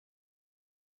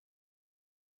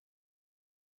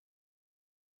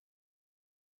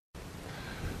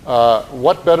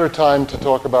What better time to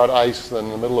talk about ice than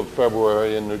the middle of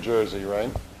February in New Jersey, right?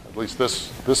 At least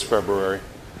this February.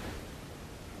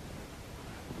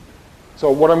 So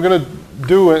what I'm going to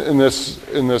do in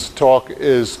this talk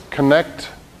is connect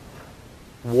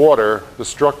water, the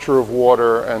structure of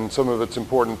water and some of its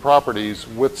important properties,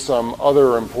 with some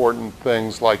other important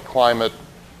things like climate,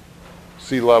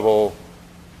 sea level,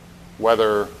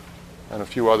 weather, and a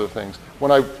few other things.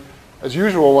 As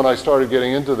usual, when I started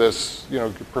getting into this,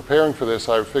 preparing for this,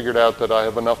 I figured out that I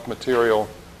have enough material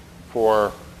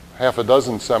for half a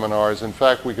dozen seminars. In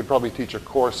fact, we could probably teach a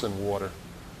course in water.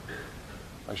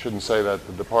 I shouldn't say that.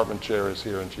 The department chair is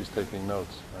here and she's taking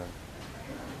notes. Right?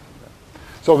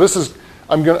 So this is,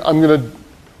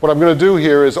 what I'm going to do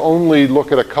here is only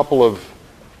look at a couple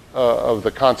of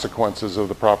the consequences of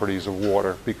the properties of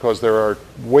water, because there are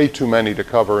way too many to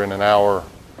cover in an hour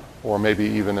or maybe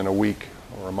even in a week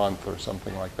or a month or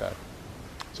something like that.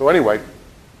 So anyway,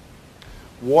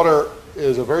 water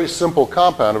is a very simple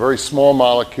compound, a very small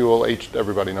molecule.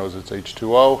 Everybody knows it's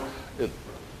H2O.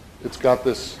 It's got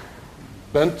this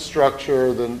bent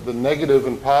structure. The negative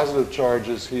and positive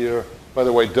charges here. By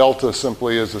the way, delta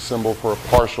simply is a symbol for a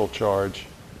partial charge,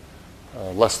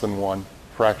 less than 1,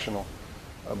 fractional.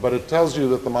 But it tells you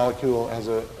that the molecule has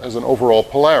an overall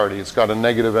polarity. It's got a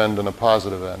negative end and a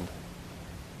positive end.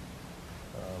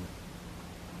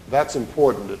 That's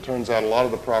important. It turns out a lot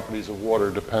of the properties of water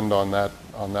depend on that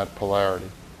polarity.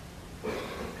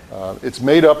 It's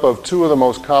made up of 2 of the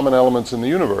most common elements in the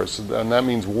universe, and that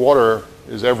means water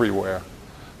is everywhere,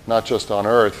 not just on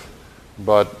Earth,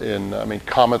 but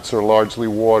comets are largely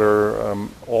water.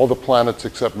 All the planets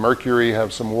except Mercury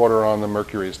have some water on them.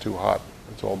 Mercury is too hot.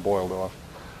 It's all boiled off.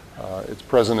 It's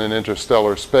present in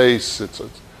interstellar space.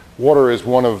 Water is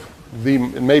one of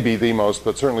it may be the most,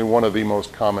 but certainly one of the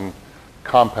most common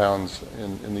compounds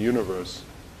in the universe.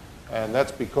 And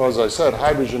that's because, I said,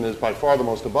 hydrogen is by far the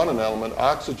most abundant element.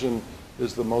 Oxygen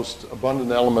is the most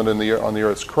abundant element on the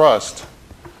Earth's crust.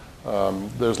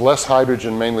 There's less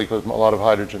hydrogen, mainly because a lot of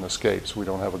hydrogen escapes. We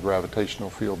don't have a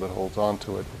gravitational field that holds on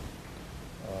to it.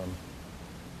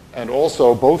 And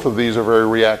also, both of these are very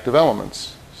reactive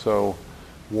elements. So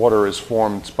water is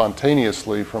formed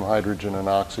spontaneously from hydrogen and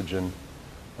oxygen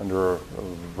under a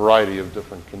variety of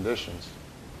different conditions.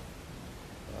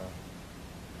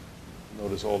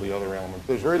 Notice all the other elements.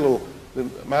 There's very little. The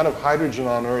amount of hydrogen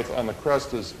on Earth on the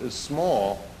crust is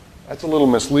small. That's a little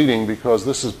misleading because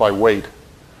this is by weight,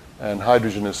 and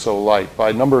hydrogen is so light.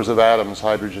 By numbers of atoms,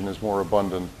 hydrogen is more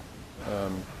abundant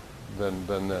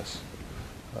than this.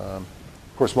 Of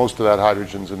course, most of that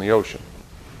hydrogen's in the ocean.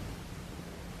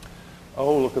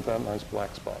 Oh, look at that nice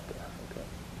black spot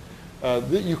there.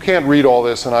 Okay. You can't read all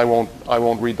this, and I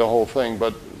won't read the whole thing,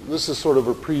 but this is sort of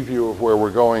a preview of where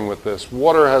we're going with this.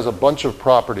 Water has a bunch of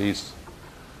properties,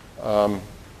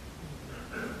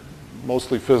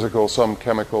 mostly physical, some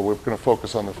chemical. We're going to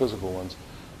focus on the physical ones.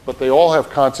 But they all have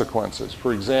consequences.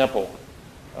 For example,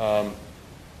 one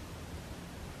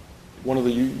of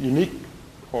the unique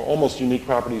or almost unique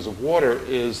properties of water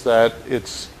is that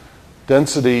its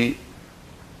density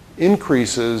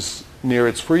increases near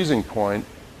its freezing point.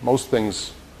 Most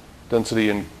things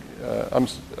density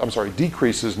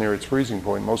decreases near its freezing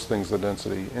point. Most things the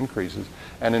density increases.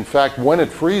 And in fact, when it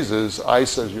freezes,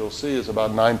 ice, as you'll see, is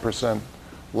about 9%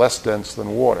 less dense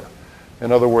than water.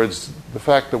 In other words, the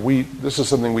fact that this is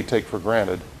something we take for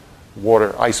granted.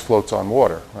 Ice floats on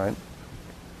water, right?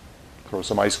 Throw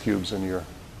some ice cubes in your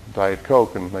Diet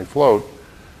Coke and they float.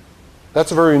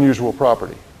 That's a very unusual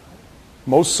property.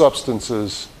 Most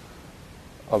substances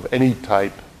of any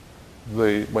type,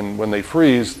 when they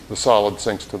freeze, the solid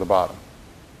sinks to the bottom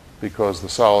because the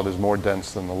solid is more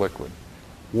dense than the liquid.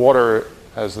 Water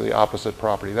has the opposite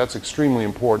property. That's extremely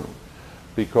important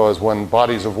because when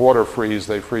bodies of water freeze,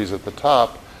 they freeze at the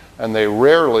top, and they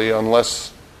rarely,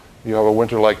 unless you have a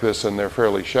winter like this and they're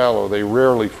fairly shallow, they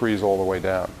rarely freeze all the way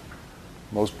down.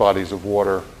 Most bodies of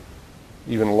water,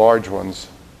 even large ones,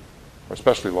 or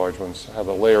especially large ones, have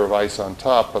a layer of ice on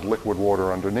top but liquid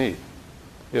water underneath.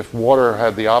 If water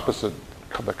had the opposite,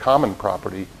 the common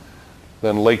property,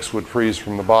 then lakes would freeze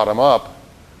from the bottom up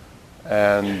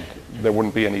and there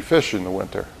wouldn't be any fish in the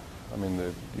winter. I mean,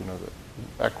 the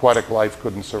aquatic life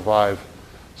couldn't survive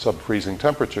sub-freezing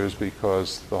temperatures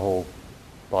because the whole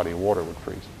body of water would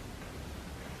freeze.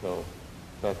 So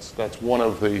that's one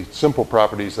of the simple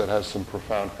properties that has some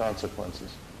profound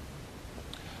consequences.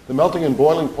 The melting and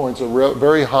boiling points are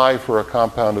very high for a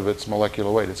compound of its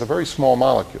molecular weight. It's a very small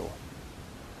molecule,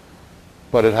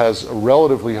 but it has a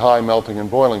relatively high melting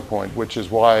and boiling point, which is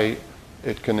why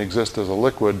it can exist as a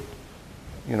liquid,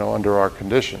 under our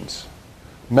conditions.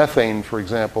 Methane, for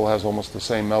example, has almost the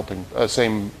same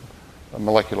same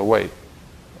molecular weight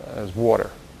as water,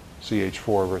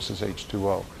 CH4 versus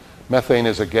H2O. Methane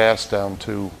is a gas down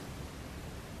to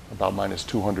about minus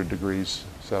 200 degrees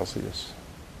Celsius.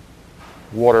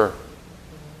 Water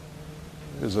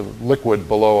is a liquid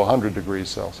below 100 degrees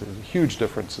Celsius. A huge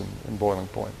difference in boiling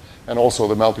point. And also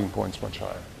the melting point's much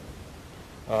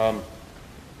higher.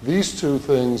 These two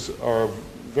things are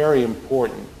very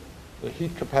important. The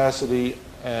heat capacity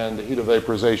and the heat of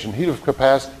vaporization. Heat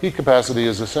capacity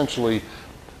is essentially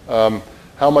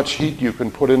how much heat you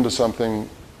can put into something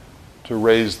to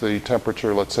raise the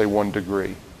temperature, let's say 1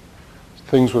 degree.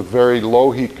 Things with very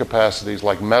low heat capacities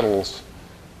like metals,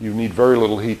 you need very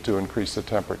little heat to increase the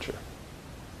temperature.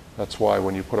 That's why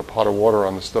when you put a pot of water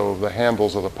on the stove, the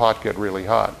handles of the pot get really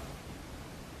hot.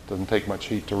 It doesn't take much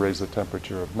heat to raise the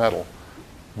temperature of metal.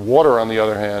 Water, on the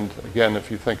other hand, again,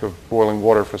 if you think of boiling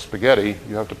water for spaghetti,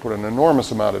 you have to put an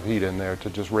enormous amount of heat in there to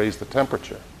just raise the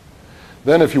temperature.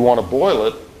 Then if you want to boil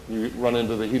it, you run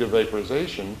into the heat of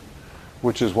vaporization,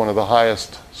 which is one of the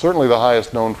highest, certainly the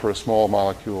highest known for a small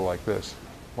molecule like this,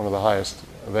 one of the highest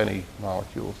of any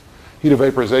molecules. Heat of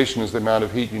vaporization is the amount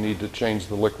of heat you need to change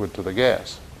the liquid to the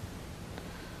gas.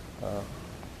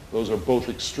 Those are both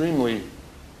extremely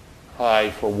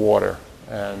high for water,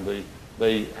 and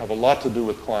they have a lot to do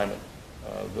with climate.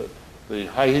 The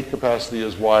high heat capacity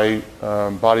is why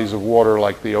bodies of water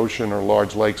like the ocean or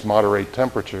large lakes moderate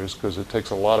temperatures, because it takes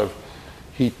a lot of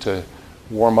heat to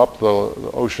warm up the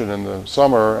ocean in the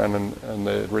summer, and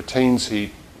it retains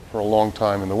heat for a long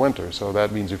time in the winter. So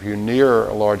that means if you're near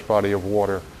a large body of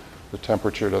water, the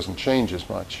temperature doesn't change as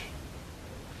much.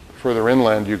 The further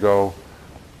inland you go,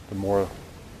 the more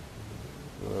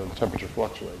the temperature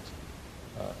fluctuates.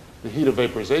 The heat of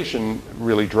vaporization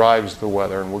really drives the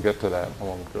weather, and we'll get to that. I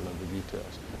won't go into the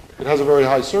details. It has a very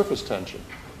high surface tension.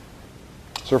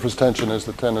 Surface tension is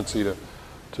the tendency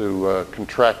to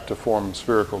contract to form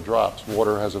spherical drops.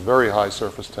 Water has a very high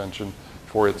surface tension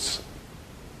for its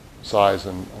size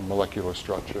and molecular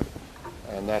structure,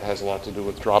 and that has a lot to do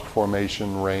with drop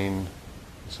formation, rain, and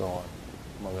so on,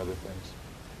 among other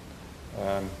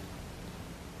things.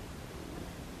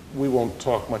 We won't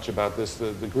talk much about this.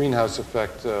 The greenhouse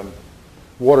effect,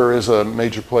 water is a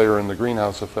major player in the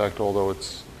greenhouse effect, although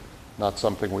it's not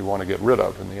something we want to get rid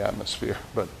of in the atmosphere,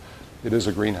 but it is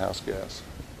a greenhouse gas.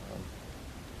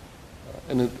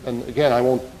 And again, I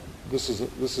won't, this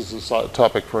is a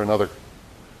topic for another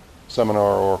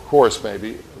seminar or course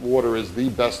maybe. Water is the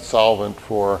best solvent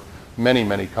for many,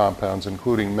 many compounds,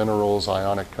 including minerals,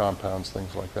 ionic compounds,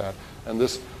 things like that. And the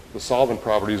solvent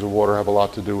properties of water have a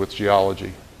lot to do with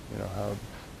geology. You know,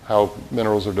 how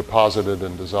minerals are deposited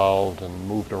and dissolved and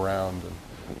moved around. And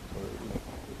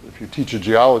if you teach a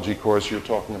geology course, you're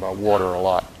talking about water a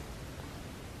lot.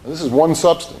 And this is one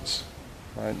substance,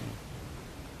 right?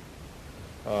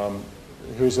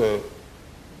 Here's a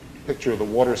picture of the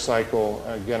water cycle.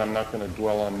 Again, I'm not going to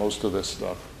dwell on most of this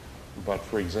stuff, but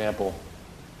for example,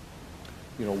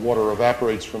 you know, water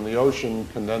evaporates from the ocean,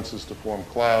 condenses to form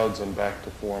clouds, and back to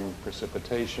form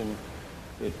precipitation.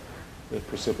 It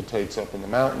precipitates up in the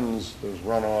mountains, there's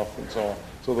runoff, and so on.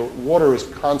 So the water is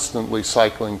constantly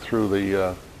cycling through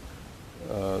the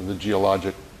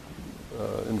geologic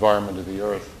environment of the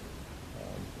Earth.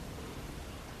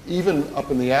 Even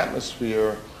up in the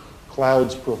atmosphere,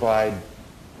 clouds provide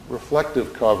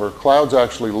reflective cover. Clouds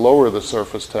actually lower the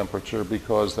surface temperature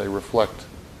because they reflect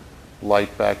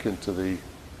light back into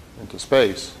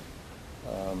space.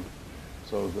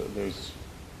 So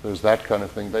there's that kind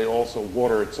of thing.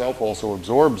 Water itself also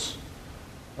absorbs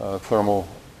thermal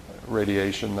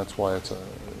radiation. That's why it's a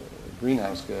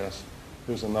greenhouse gas.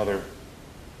 Here's another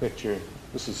picture.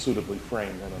 This is suitably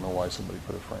framed. I don't know why somebody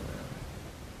put a frame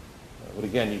in. But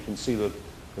again, you can see that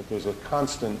there's a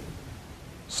constant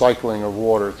cycling of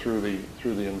water through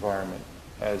the environment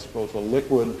as both a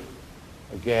liquid,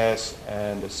 a gas,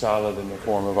 and a solid in the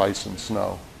form of ice and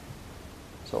snow.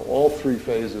 So all three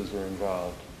phases are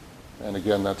involved. And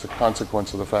again, that's a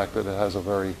consequence of the fact that it has a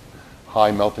very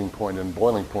high melting point and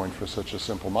boiling point for such a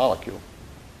simple molecule.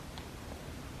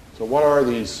 So what are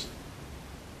these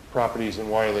properties and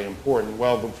why are they important?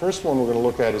 Well, the first one we're going to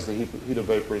look at is the heat of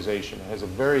vaporization.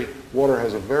 Water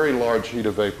has a very large heat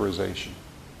of vaporization.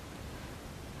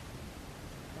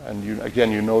 And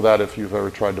you know that if you've ever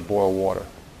tried to boil water.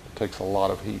 It takes a lot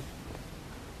of heat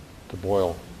to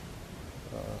boil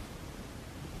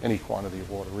any quantity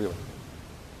of water, really.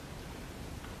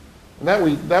 And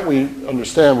that we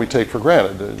understand, we take for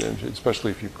granted,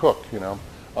 especially if you cook, you know.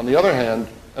 On the other hand,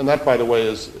 and that, by the way,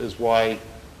 is why,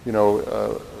 you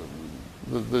know,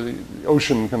 the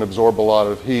ocean can absorb a lot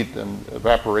of heat, and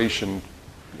evaporation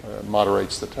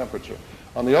moderates the temperature.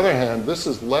 On the other hand, this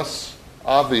is less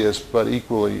obvious, but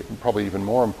equally, probably even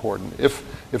more important. If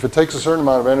it takes a certain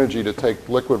amount of energy to take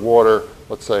liquid water,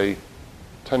 let's say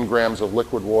 10 grams of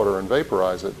liquid water and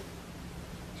vaporize it,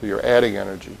 so you're adding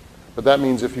energy. But that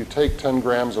means if you take 10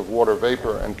 grams of water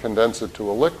vapor and condense it to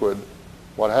a liquid,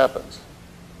 what happens?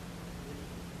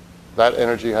 That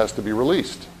energy has to be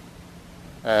released.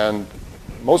 And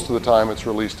most of the time it's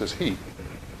released as heat.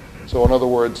 So in other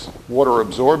words, water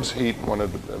absorbs heat when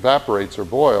it evaporates or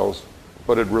boils,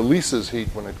 but it releases heat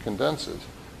when it condenses.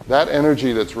 That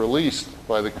energy that's released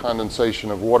by the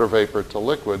condensation of water vapor to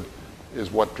liquid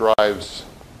is what drives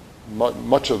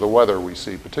much of the weather we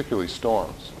see, particularly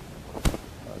storms.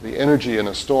 The energy in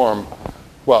a storm,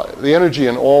 well, the energy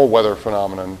in all weather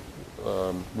phenomenon,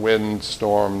 wind,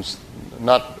 storms,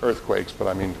 not earthquakes, but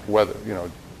I mean weather,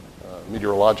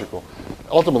 meteorological,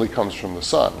 ultimately comes from the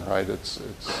sun, right? It's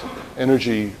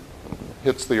energy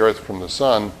hits the earth from the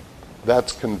sun.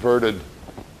 That's converted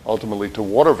ultimately to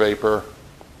water vapor.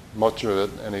 Much of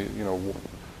it,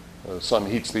 the sun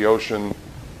heats the ocean,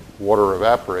 water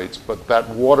evaporates. But that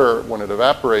water, when it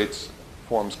evaporates,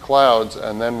 forms clouds,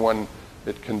 and then when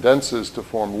it condenses to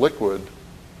form liquid,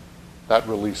 that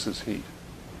releases heat.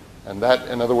 And that,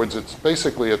 in other words, it's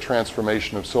basically a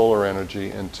transformation of solar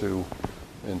energy into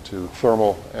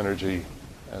thermal energy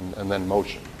and then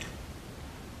motion.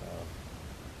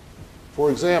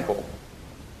 For example,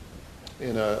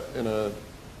 in a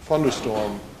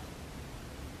thunderstorm,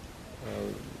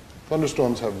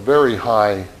 thunderstorms have very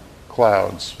high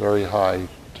clouds, very high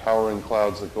towering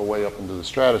clouds that go way up into the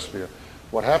stratosphere.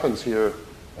 What happens here,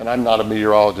 and I'm not a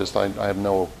meteorologist, I have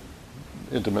no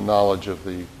intimate knowledge of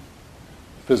the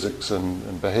physics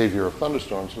and behavior of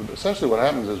thunderstorms, but essentially what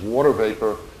happens is water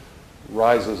vapor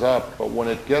rises up, but when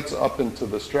it gets up into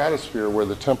the stratosphere where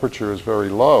the temperature is very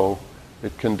low,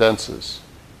 it condenses.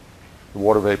 The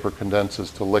water vapor condenses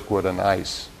to liquid and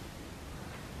ice.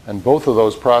 And both of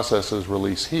those processes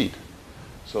release heat.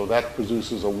 So that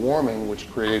produces a warming which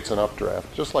creates an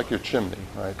updraft, just like your chimney,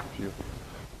 right?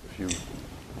 If you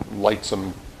light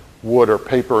some wood or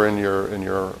paper in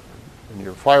your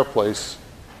fireplace,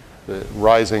 the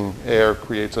rising air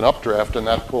creates an updraft, and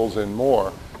that pulls in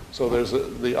more. So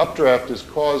the updraft is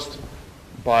caused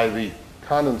by the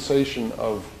condensation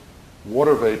of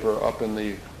water vapor up in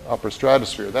the upper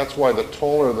stratosphere. That's why the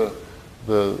taller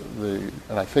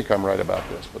and I think I'm right about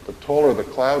this, but the taller the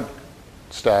cloud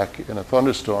stack in a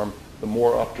thunderstorm, the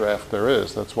more updraft there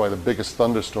is. That's why the biggest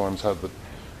thunderstorms have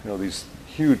these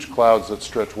huge clouds that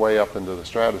stretch way up into the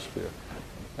stratosphere.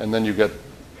 And then you get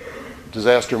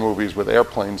disaster movies with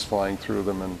airplanes flying through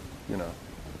them, and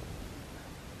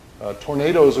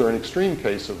tornadoes are an extreme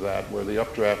case of that, where the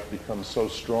updraft becomes so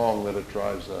strong that it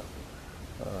drives a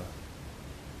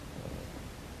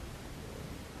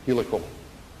helical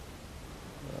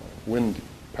wind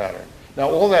pattern. Now,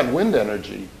 all that wind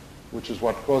energy, which is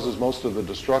what causes most of the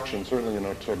destruction, certainly in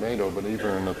a tornado, but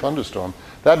even in a thunderstorm,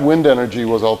 that wind energy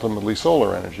was ultimately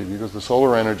solar energy, because the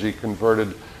solar energy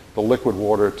converted the liquid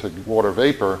water to water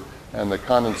vapor, and the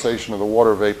condensation of the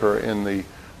water vapor in the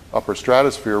upper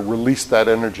stratosphere released that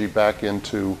energy back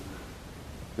into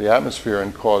the atmosphere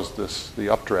and caused the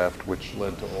updraft, which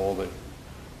led to all the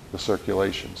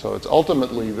circulation. So it's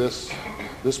ultimately this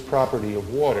property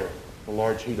of water, the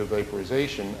large heat of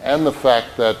vaporization, and the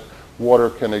fact that water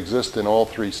can exist in all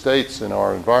three states in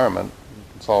our environment,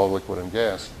 solid, liquid, and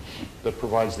gas, that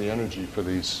provides the energy for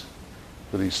these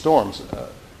storms.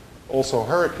 Also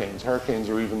hurricanes. Hurricanes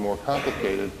are even more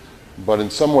complicated, but in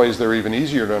some ways they're even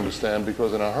easier to understand,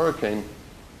 because in a hurricane,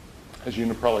 as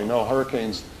you probably know,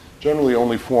 hurricanes generally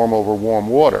only form over warm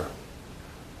water.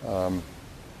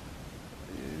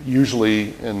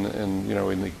 Usually in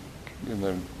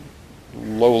the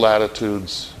low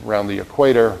latitudes around the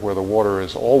equator, where the water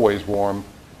is always warm,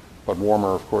 but warmer,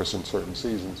 of course, in certain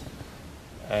seasons.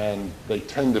 And they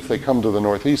tend, if they come to the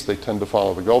northeast, they tend to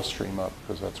follow the Gulf Stream up,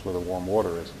 because that's where the warm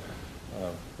water is.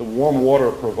 The warm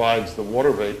water provides the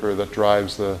water vapor that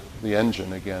drives the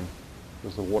engine again,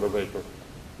 because the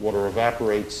water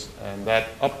evaporates, and that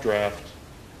updraft,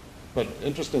 but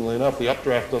interestingly enough, the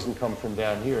updraft doesn't come from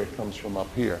down here, it comes from up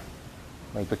here.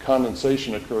 Right? The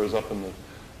condensation occurs up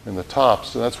in the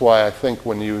tops, and that's why I think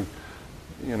when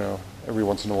every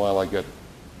once in a while I get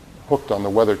hooked on the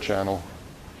Weather Channel,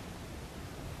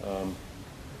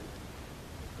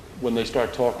 when they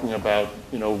start talking about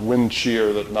wind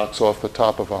shear that knocks off the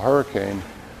top of a hurricane,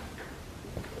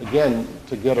 again,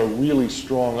 to get a really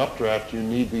strong updraft, you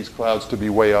need these clouds to be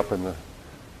way up in the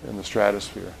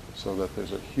stratosphere, so that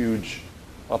there's a huge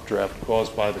updraft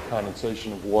caused by the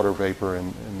condensation of water vapor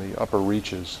in the upper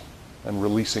reaches and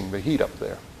releasing the heat up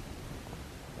there.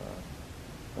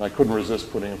 And I couldn't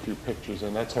resist putting a few pictures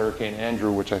in. That's Hurricane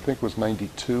Andrew, which I think was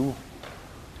 92.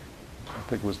 I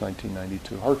think it was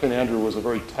 1992. Hurricane Andrew was a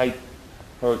very tight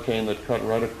hurricane that cut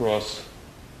right across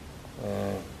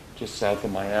just south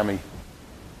of Miami.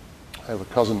 I have a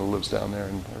cousin who lives down there,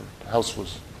 and her house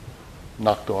was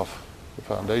knocked off the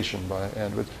foundation by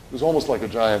Andrew. It was almost like a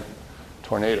giant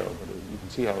tornado, but you can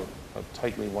see how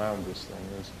tightly wound this thing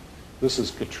is. This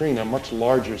is Katrina, much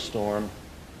larger storm,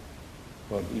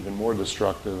 but even more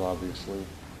destructive, obviously.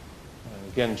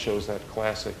 Again, shows that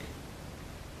classic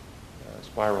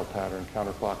spiral pattern,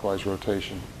 counterclockwise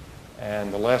rotation.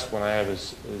 And the last one I have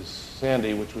is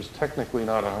Sandy, which was technically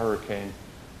not a hurricane,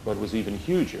 but was even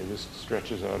huger. This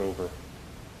stretches out over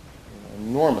an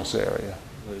enormous area.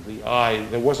 The eye,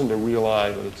 there wasn't a real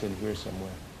eye, but it's in here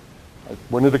somewhere.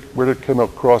 Where did it come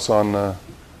across on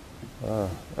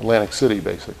Atlantic City,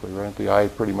 basically, right? The eye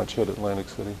pretty much hit Atlantic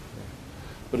City.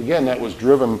 But again, that was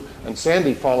driven, and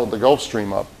Sandy followed the Gulf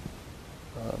Stream up,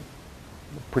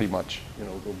 pretty much. You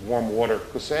know, the warm water,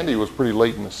 because Sandy was pretty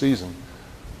late in the season.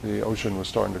 The ocean was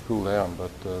starting to cool down,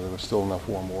 but there was still enough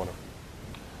warm water.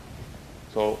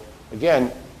 So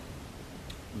again,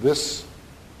 this,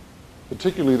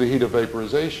 particularly the heat of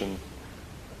vaporization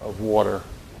of water,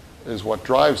 is what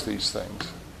drives these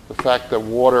things. The fact that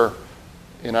water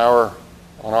on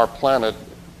our planet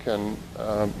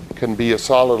can be a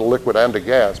solid, a liquid, and a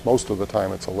gas. Most of the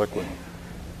time it's a liquid.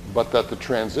 But that the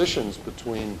transitions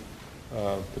between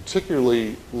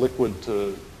particularly liquid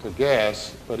to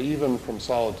gas, but even from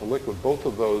solid to liquid, both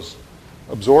of those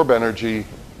absorb energy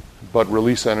but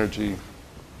release energy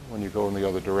when you go in the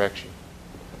other direction.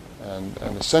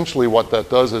 And essentially what that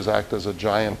does is act as a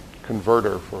giant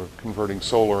converter for converting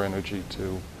solar energy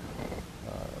to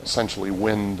essentially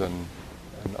wind and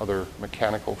other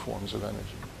mechanical forms of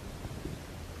energy.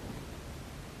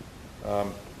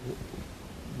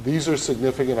 These are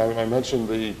significant. I mentioned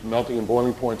the melting and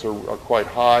boiling points are quite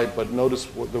high, but notice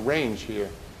the range here.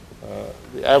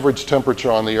 The average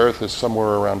temperature on the Earth is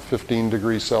somewhere around 15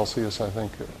 degrees Celsius, I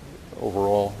think,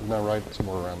 overall. Isn't that right?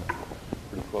 Somewhere around there.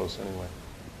 Pretty close anyway.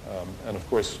 And of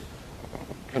course,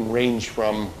 can range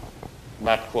from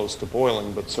not close to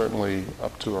boiling, but certainly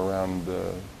up to around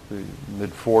the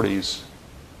mid-40s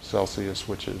Celsius,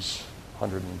 which is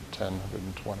 110,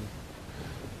 120.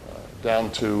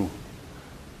 Down to,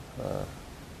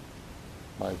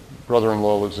 my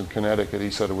brother-in-law lives in Connecticut.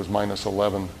 He said it was minus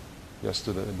 11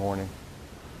 yesterday morning.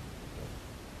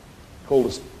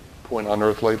 Coldest point on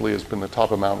Earth lately has been the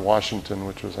top of Mount Washington,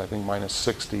 which was, I think, minus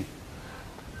 60.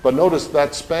 But notice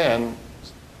that span,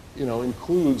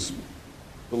 includes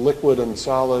the liquid and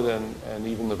solid and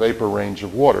even the vapor range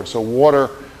of water. So water,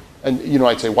 and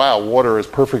I'd say, wow, water is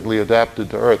perfectly adapted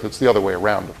to Earth. It's the other way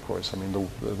around, of course. I mean,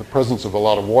 the presence of a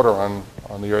lot of water on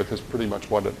the Earth is pretty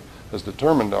much what it has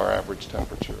determined our average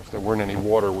temperature. If there weren't any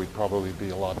water, we'd probably be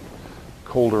a lot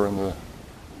colder in the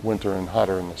winter and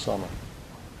hotter in the summer.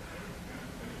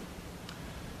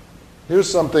 Here's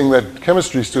something that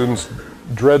chemistry students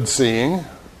dread seeing,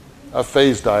 a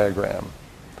phase diagram.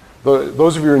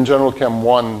 Those of you in General Chem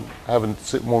 1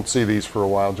 won't see these for a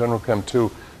while. General Chem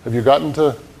 2, have you gotten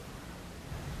to?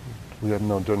 We have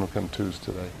no General Chem 2s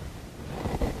today.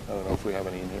 I don't know if we have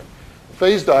any in here. A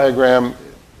phase diagram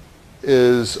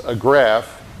is a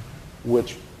graph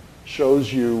which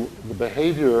shows you the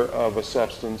behavior of a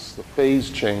substance, the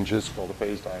phase changes, called a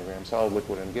phase diagram, solid,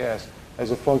 liquid, and gas, as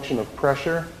a function of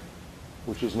pressure,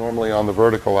 which is normally on the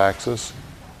vertical axis,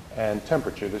 and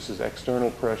temperature. This is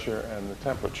external pressure and the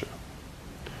temperature.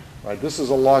 Right, this is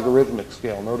a logarithmic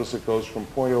scale. Notice it goes from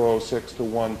 0.006 to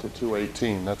 1 to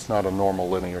 218. That's not a normal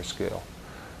linear scale.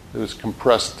 It was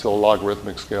compressed to a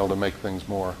logarithmic scale to make things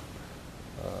more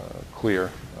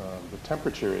clear. The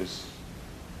temperature is,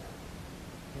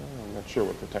 I'm not sure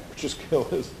what the temperature scale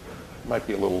is. It might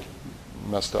be a little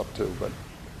messed up too, but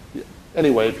yeah.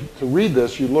 Anyway, to read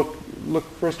this, you look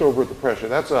first over at the pressure.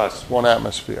 That's us, 1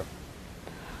 atmosphere.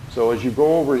 So as you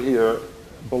go over here,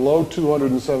 below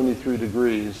 273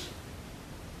 degrees,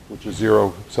 which is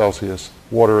 0 Celsius,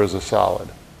 water is a solid,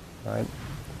 right?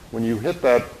 When you hit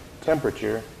that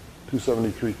temperature,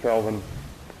 273 Kelvin,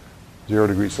 0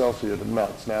 degrees Celsius, it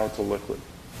melts. Now it's a liquid.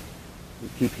 You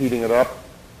keep heating it up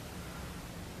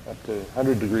to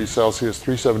 100 degrees Celsius,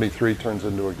 373 turns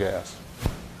into a gas.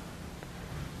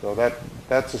 So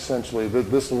that's essentially,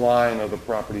 this line of the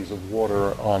properties of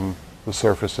water on the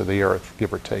surface of the Earth,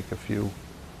 give or take a few,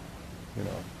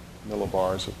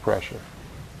 millibars of pressure.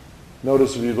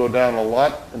 Notice if you go down a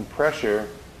lot in pressure,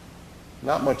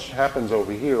 not much happens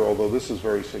over here, although this is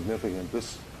very significant.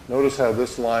 Notice how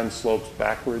this line slopes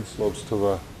backwards, slopes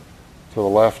to to the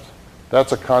left,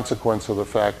 that's a consequence of the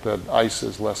fact that ice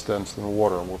is less dense than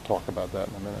water, and we'll talk about that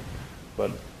in a minute.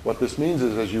 But what this means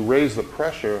is as you raise the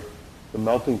pressure, the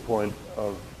melting point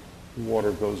of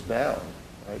water goes down.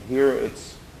 Right here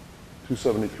it's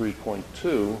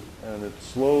 273.2, and it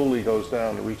slowly goes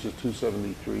down. It reaches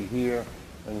 273 here,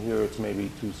 and here it's maybe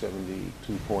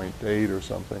 272.8 or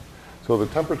something. So the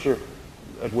temperature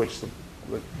at which the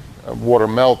water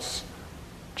melts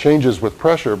changes with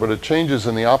pressure, but it changes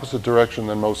in the opposite direction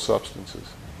than most substances.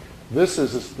 The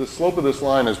slope of this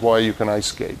line is why you can ice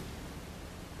skate,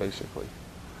 basically.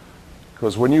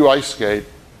 Because when you ice skate,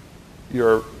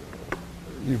 you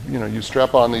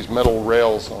strap on these metal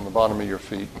rails on the bottom of your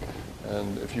feet,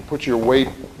 and if you put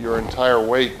your entire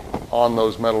weight on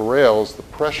those metal rails, the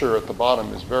pressure at the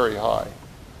bottom is very high,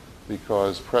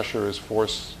 because pressure is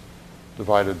force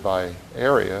divided by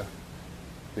area.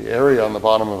 The area on the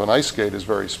bottom of an ice skate is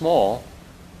very small.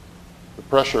 The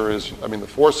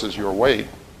force is your weight.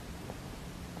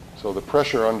 So the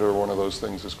pressure under one of those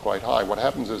things is quite high. What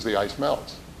happens is the ice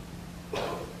melts.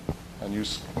 And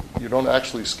you don't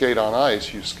actually skate on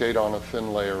ice, you skate on a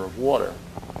thin layer of water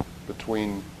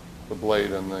between the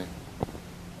blade and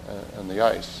the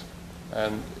ice.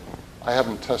 And I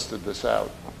haven't tested this out.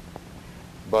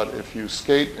 But if you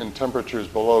skate in temperatures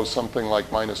below something like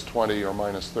 -20 or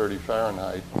 -30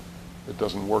 Fahrenheit, it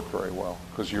doesn't work very well,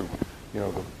 because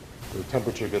the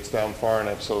temperature gets down far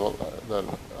enough so that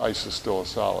ice is still a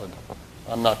solid.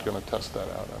 I'm not going to test that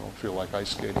out. I don't feel like ice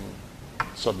skating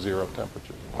sub-zero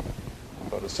temperatures.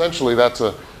 But essentially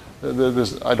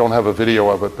I don't have a video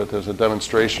of it, but there's a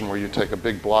demonstration where you take a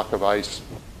big block of ice,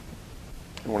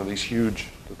 one of these huge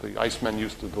that the icemen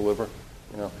used to deliver,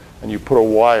 and you put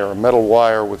a metal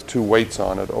wire with two weights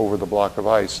on it over the block of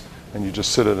ice, and you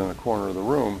just sit it in a corner of the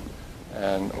room,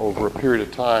 and over a period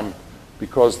of time,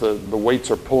 because the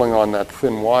weights are pulling on that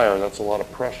thin wire, that's a lot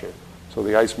of pressure. So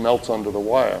the ice melts under the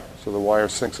wire, so the wire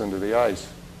sinks into the ice.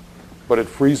 But it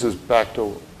freezes back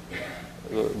to,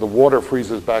 the water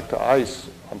freezes back to ice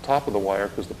on top of the wire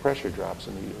because the pressure drops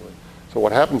immediately. So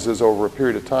what happens is over a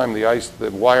period of time,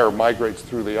 the wire migrates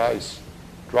through the ice,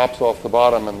 drops off the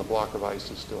bottom, and the block of ice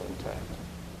is still intact.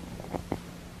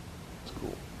 It's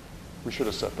cool. We should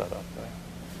have set that up there.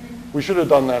 We should have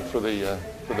done that for the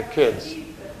kids.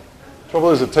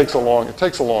 Trouble is, it takes a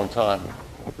long time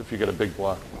if you get a big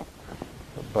block,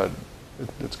 but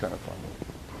it's kind of fun.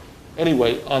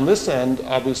 Anyway, on this end,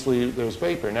 obviously, there's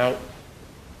vapor. Now,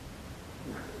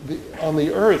 on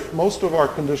the Earth, most of our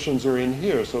conditions are in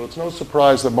here, so it's no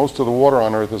surprise that most of the water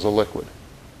on Earth is a liquid.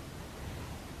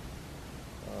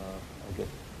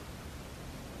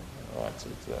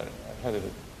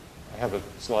 I have a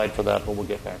slide for that, but we'll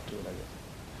get back to it,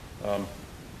 I guess.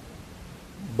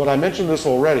 But I mentioned this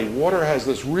already. Water has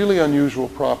this really unusual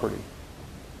property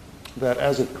that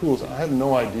as it cools, I have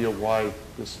no idea why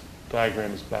this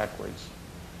diagram is backwards.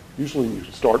 Usually you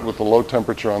start with the low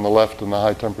temperature on the left and the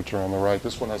high temperature on the right.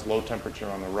 This one has low temperature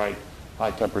on the right,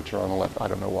 high temperature on the left. I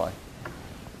don't know why.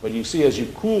 But you see as you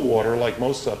cool water, like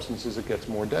most substances, it gets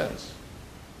more dense.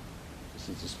 This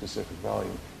is a specific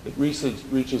volume. It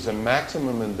reaches a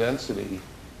maximum in density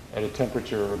at a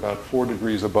temperature of about 4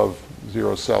 degrees above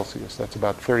 0 Celsius. That's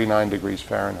about 39 degrees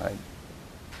Fahrenheit.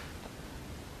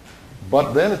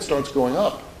 But then it starts going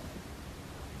up.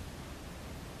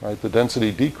 Right? The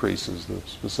density decreases, the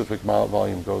specific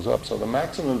volume goes up. So the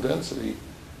maximum density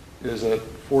is at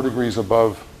 4 degrees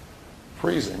above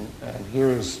freezing. And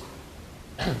here's,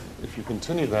 if you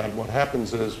continue that, what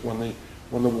happens is when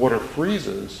the water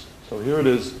freezes, so here it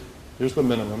is, here's the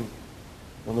minimum.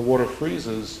 When the water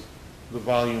freezes, the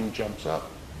volume jumps up.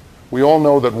 We all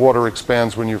know that water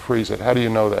expands when you freeze it. How do you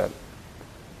know that?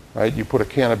 Right? You put a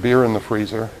can of beer in the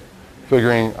freezer,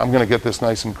 figuring I'm going to get this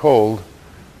nice and cold,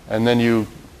 and then you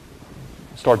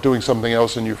start doing something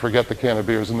else and you forget the can of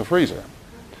beer is in the freezer.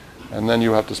 And then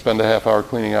you have to spend a half hour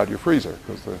cleaning out your freezer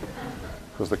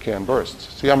because the can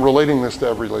bursts. See, I'm relating this to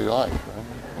everyday life. Right?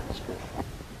 That's good.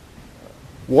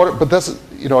 Water, but that's,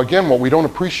 again, what we don't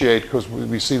appreciate, because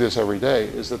we see this every day,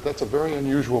 is that that's a very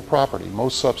unusual property.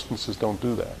 Most substances don't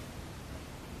do that.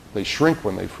 They shrink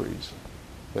when they freeze.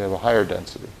 They have a higher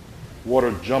density.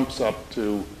 Water jumps up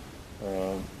to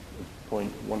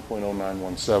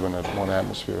 1.0917 at 1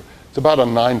 atmosphere. It's about a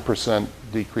 9%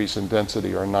 decrease in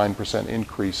density or a 9%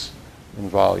 increase in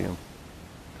volume.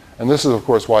 And this is, of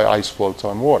course, why ice floats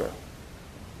on water.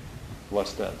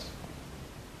 Less dense.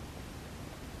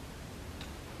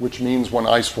 Which means when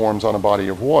ice forms on a body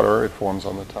of water, it forms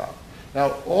on the top.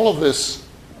 Now, all of this,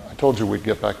 I told you we'd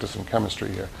get back to some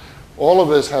chemistry here. All of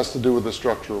this has to do with the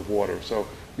structure of water. So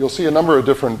you'll see a number of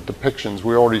different depictions.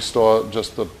 We already saw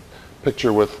just the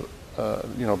picture with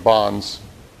bonds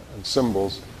and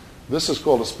symbols. This is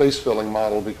called a space-filling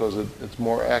model because it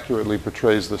more accurately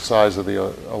portrays the size of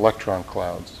the electron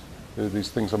clouds. These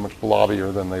things are much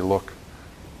blobbier than they look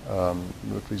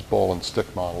with these ball and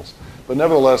stick models. But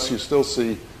nevertheless, you still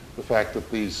see the fact that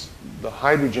the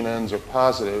hydrogen ends are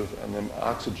positive and the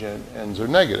oxygen ends are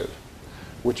negative,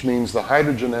 which means the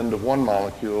hydrogen end of one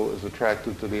molecule is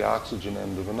attracted to the oxygen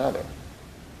end of another.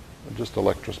 Just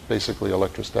basically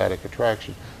electrostatic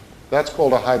attraction. That's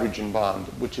called a hydrogen bond,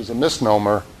 which is a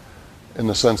misnomer in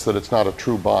the sense that it's not a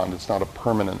true bond. It's not a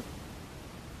permanent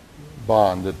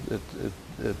bond.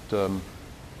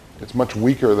 It's much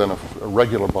weaker than a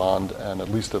regular bond, and at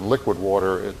least in liquid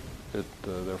water,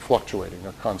 they're fluctuating.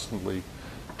 They're constantly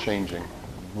changing,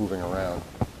 moving around.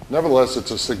 Nevertheless,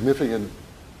 it's a significant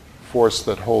force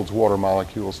that holds water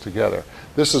molecules together.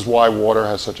 This is why water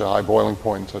has such a high boiling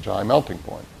point and such a high melting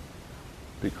point.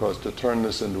 Because to turn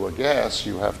this into a gas,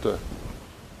 you have to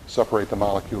separate the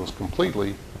molecules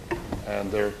completely,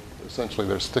 and they're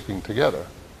sticking together.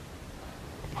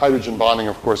 Hydrogen bonding,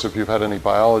 of course, if you've had any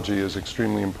biology, is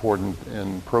extremely important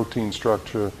in protein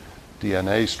structure,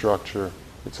 DNA structure.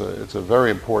 It's a very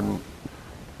important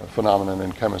phenomenon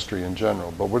in chemistry in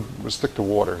general. But we'll stick to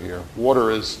water here.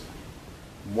 Water is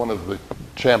one of the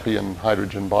champion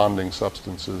hydrogen bonding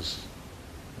substances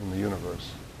in the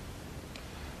universe.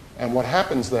 And what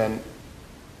happens then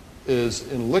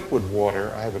is in liquid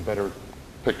water, I have a better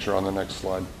picture on the next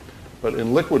slide, but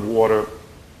in liquid water,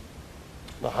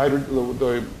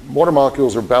 the water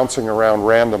molecules are bouncing around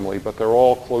randomly, but they're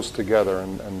all close together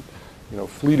and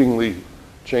fleetingly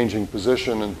changing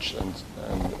position and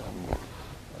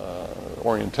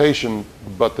orientation,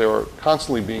 but they're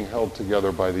constantly being held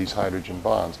together by these hydrogen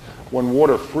bonds. When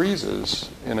water freezes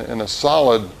in a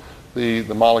solid, the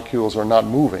molecules are not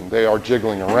moving. They are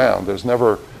jiggling around. There's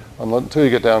never, until you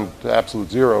get down to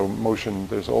absolute zero motion,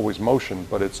 there's always motion,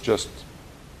 but it's just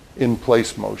in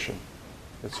place motion.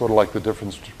 It's sort of like the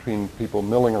difference between people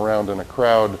milling around in a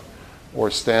crowd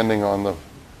or standing on the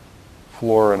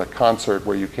floor in a concert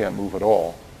where you can't move at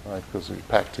all, right? Because you're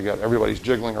packed together. Everybody's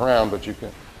jiggling around, but you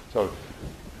can't.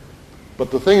 But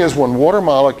the thing is, when water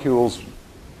molecules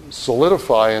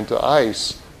solidify into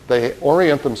ice, they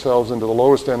orient themselves into the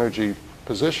lowest energy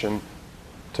position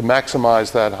to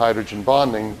maximize that hydrogen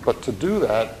bonding, but to do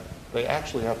that, they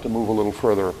actually have to move a little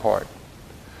further apart.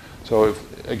 So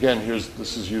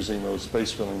this is using those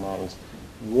space-filling models.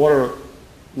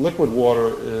 Liquid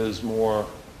water is more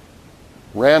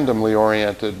randomly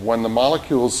oriented. When the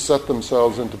molecules set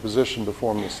themselves into position to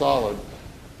form the solid,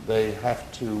 they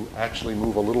have to actually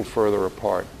move a little further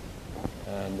apart.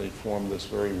 And they form this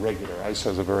very regular. Ice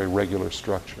has a very regular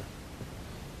structure.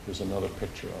 Here's another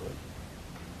picture of it.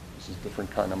 This is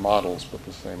different kind of models, but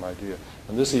the same idea.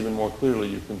 And this even more clearly,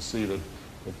 you can see that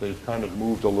they've kind of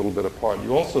moved a little bit apart.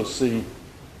 You also see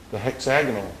the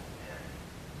hexagonal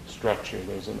structure.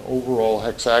 There's an overall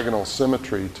hexagonal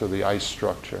symmetry to the ice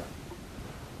structure.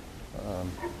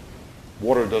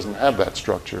 Water doesn't have that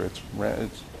structure. It's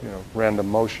random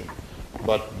motion.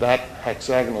 But that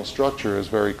hexagonal structure is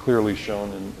very clearly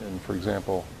shown in for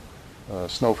example,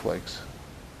 snowflakes.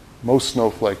 Most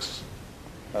snowflakes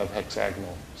have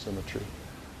hexagonal symmetry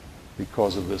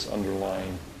because of this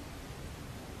underlying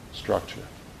structure.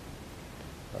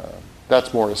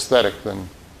 That's more aesthetic than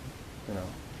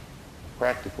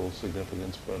practical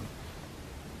significance,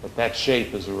 but that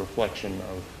shape is a reflection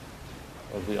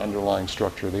of the underlying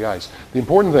structure of the ice. The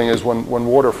important thing is when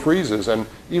water freezes, and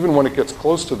even when it gets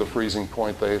close to the freezing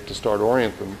point, they have to start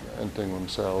orienting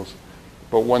themselves.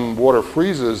 But when water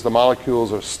freezes, the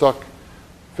molecules are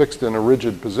fixed in a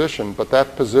rigid position, but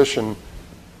that position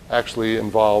actually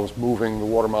involves moving the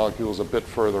water molecules a bit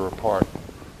further apart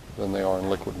than they are in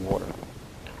liquid water.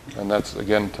 And that's,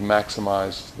 again, to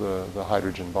maximize the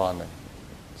hydrogen bonding.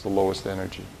 It's the lowest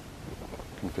energy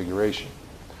configuration,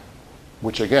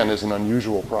 which again is an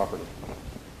unusual property.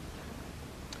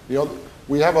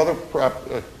 We have other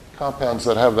compounds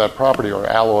that have that property, or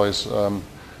alloys,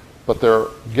 but they're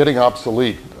getting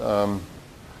obsolete.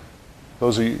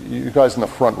 Those of you guys in the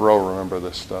front row remember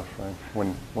this stuff, right?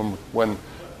 When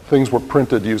things were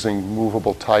printed using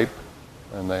movable type,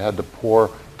 and they had to pour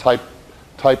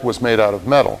type was made out of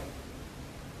metal.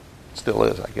 It still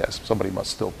is, I guess. Somebody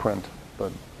must still print,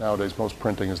 but nowadays most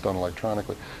printing is done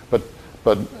electronically. But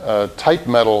type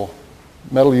metal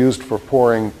used for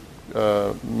pouring,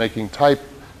 making type,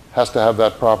 has to have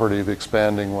that property of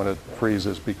expanding when it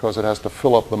freezes because it has to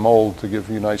fill up the mold to give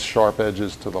you nice sharp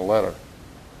edges to the letter.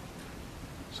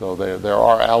 So there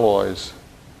are alloys,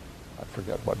 I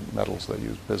forget what metals they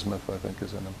use, bismuth I think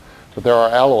is in them, but there are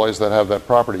alloys that have that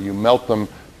property. You melt them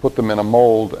put them in a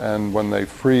mold, and when they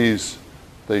freeze,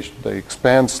 they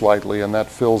expand slightly, and that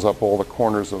fills up all the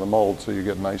corners of the mold, so you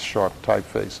get nice sharp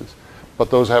typefaces. But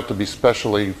those have to be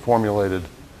specially formulated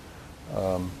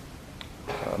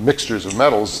mixtures of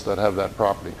metals that have that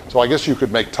property. So I guess you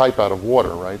could make type out of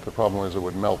water, right? The problem is it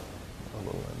would melt a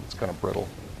little, and it's kind of brittle.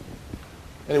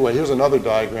 Anyway, here's another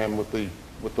diagram with the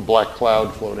black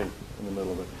cloud floating in the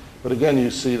middle of it. But again,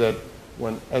 you see that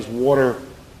as water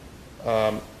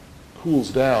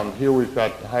cools down, here we've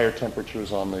got higher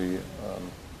temperatures on the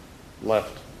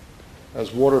left.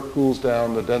 As water cools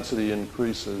down, the density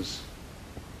increases,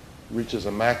 reaches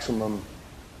a maximum,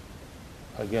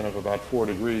 again, of about 4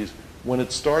 degrees. When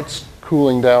it starts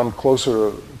cooling down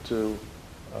closer to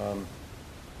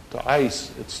ice,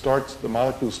 the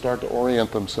molecules start to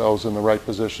orient themselves in the right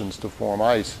positions to form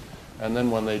ice. And then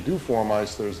when they do form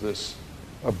ice, there's this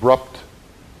abrupt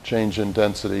change in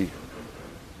density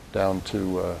down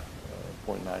to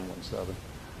 0.917.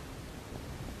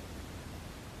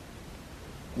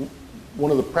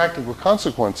 One of the practical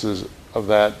consequences of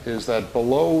that is that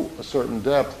below a certain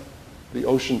depth, the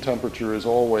ocean temperature is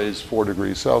always 4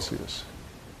 degrees Celsius,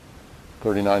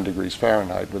 39 degrees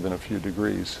Fahrenheit within a few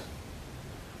degrees.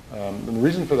 And the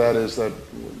reason for that is that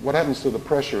what happens to the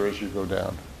pressure as you go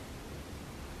down?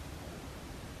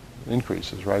 It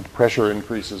increases, right? The pressure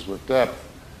increases with depth.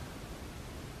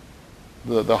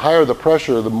 The higher the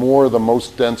pressure, the more the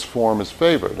most dense form is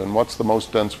favored. And what's the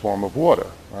most dense form of water,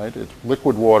 right? It's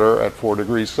liquid water at 4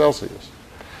 degrees Celsius.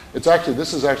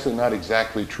 This is actually not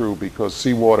exactly true, because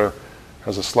seawater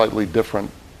has a slightly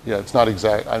different, it's not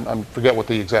exact, I forget what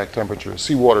the exact temperature is.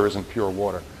 Seawater isn't pure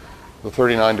water. The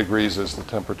 39 degrees is the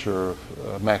temperature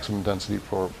of maximum density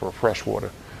for fresh water.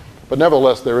 But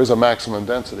nevertheless, there is a maximum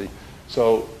density.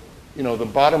 So, the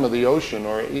bottom of the ocean,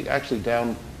 or actually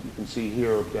down, you can see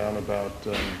here, down about,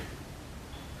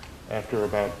 after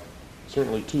about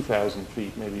certainly 2,000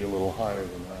 feet, maybe a little higher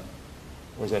than that.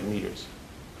 Or is that meters?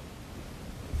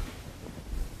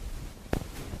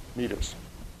 Meters.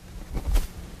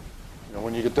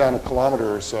 When you get down a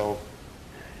kilometer or so,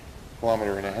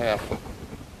 kilometer and a half,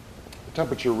 the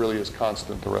temperature really is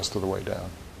constant the rest of the way down.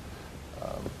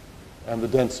 And the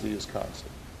density is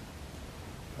constant.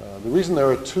 The reason there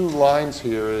are two lines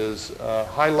here is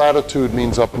high latitude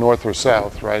means up north or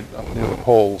south, right? Up near the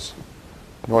poles,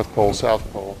 North Pole, South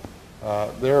Pole.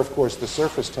 There, of course, the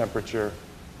surface temperature,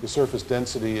 the surface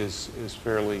density is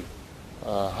fairly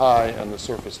high, and the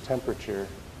surface temperature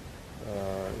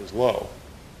is low,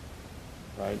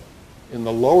 right? In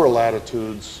the lower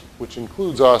latitudes, which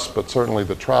includes us, but certainly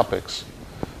the tropics,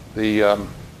 the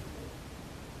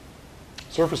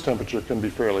surface temperature can be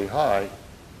fairly high.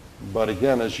 But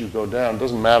again, as you go down, it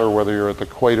doesn't matter whether you're at the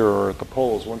equator or at the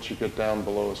poles. Once you get down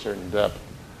below a certain depth,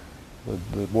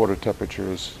 the water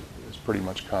temperature is pretty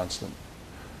much constant.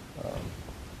 And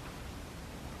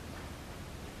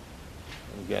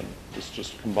again, this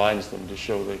just combines them to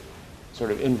show the sort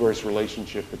of inverse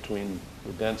relationship between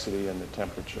the density and the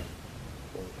temperature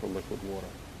for liquid water.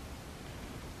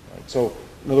 Right. So,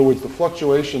 in other words, the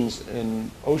fluctuations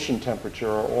in ocean temperature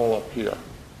are all up here.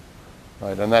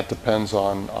 Right, and that depends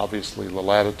on, obviously, the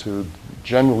latitude.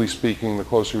 Generally speaking, the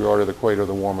closer you are to the equator,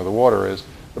 the warmer the water is.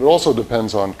 But it also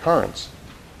depends on currents.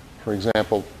 For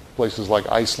example, places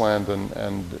like Iceland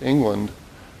and England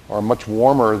are much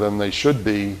warmer than they should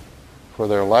be for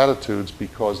their latitudes,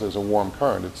 because there's a warm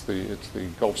current. It's the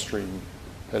Gulf Stream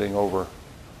heading over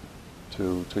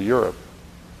to Europe.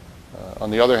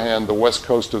 On the other hand, the west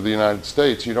coast of the United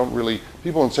States,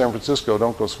 people in San Francisco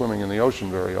don't go swimming in the ocean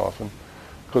very often,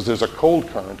 because there's a cold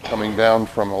current coming down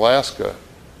from Alaska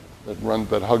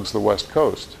that hugs the west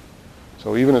coast.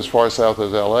 So even as far south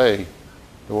as LA,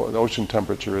 the ocean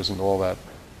temperature isn't all that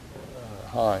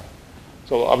high.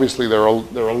 So obviously there are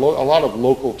a lot of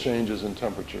local changes in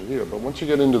temperature here, but once you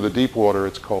get into the deep water,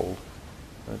 it's cold.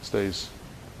 And it stays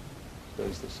the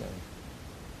same.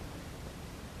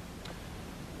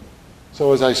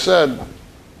 So as I said,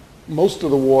 most of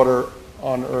the water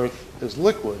on Earth is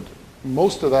liquid.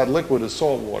 Most of that liquid is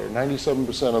salt water.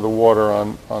 97% of the water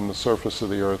on the surface of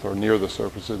the Earth, or near the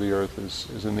surface of the Earth,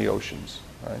 is in the oceans,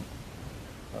 right?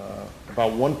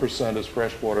 About 1% is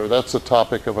fresh water. That's the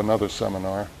topic of another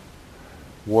seminar,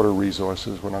 water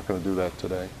resources. We're not going to do that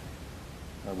today.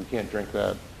 We can't drink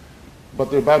that.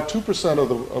 But about 2%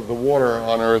 of the water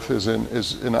on Earth is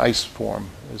in ice form,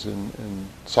 is in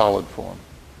solid form.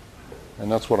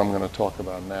 And that's what I'm going to talk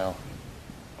about now.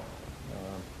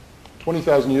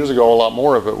 20,000 years ago, a lot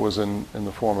more of it was in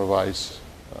the form of ice.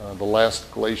 The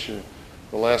last glacial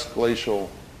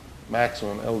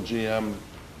maximum, LGM,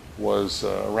 was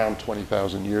around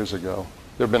 20,000 years ago.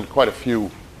 There have been quite a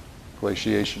few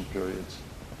glaciation periods.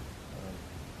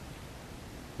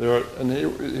 And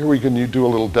here we can do a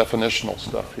little definitional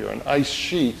stuff here. An ice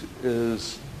sheet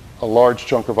is a large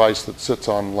chunk of ice that sits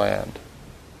on land.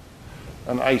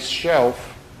 An ice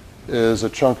shelf is a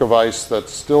chunk of ice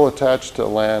that's still attached to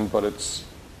land, but it's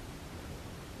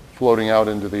floating out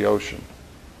into the ocean.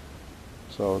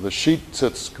 So the sheet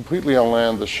sits completely on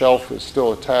land, the shelf is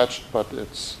still attached, but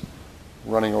it's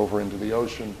running over into the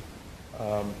ocean.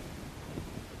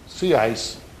 Sea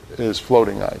ice is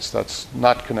floating ice. That's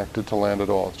not connected to land at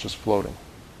all, it's just floating.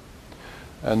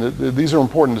 And these are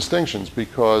important distinctions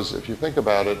because if you think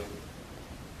about it,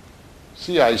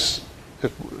 sea ice,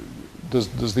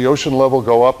 does the ocean level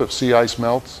go up if sea ice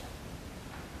melts?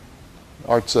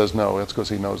 Art says no, that's because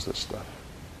he knows this stuff.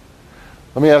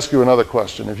 Let me ask you another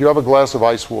question. If you have a glass of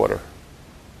ice water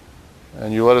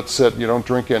and you let it sit, you don't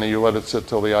drink any, you let it sit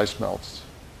till the ice melts,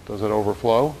 does it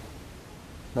overflow?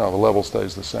 No, the level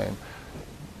stays the same.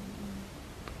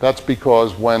 That's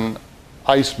because when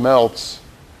ice melts,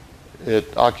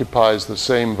 it occupies the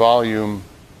same volume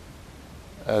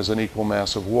as an equal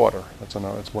mass of water. That's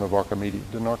one of Archimedes.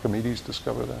 Didn't Archimedes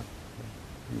discover that?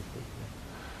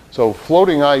 So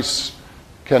floating ice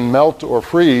can melt or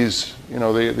freeze. You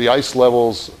know, the ice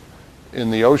levels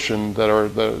in the ocean that are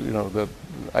the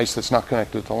ice that's not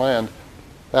connected to land,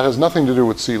 that has nothing to do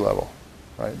with sea level,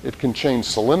 right? It can change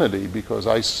salinity because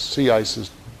sea ice has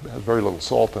very little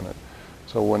salt in it.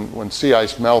 So when sea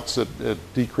ice melts,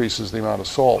 it decreases the amount of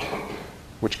salt,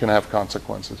 which can have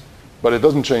consequences. But it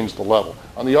doesn't change the level.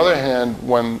 On the other hand,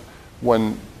 when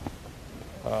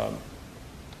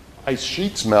ice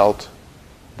sheets melt,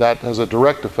 that has a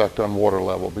direct effect on water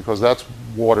level because that's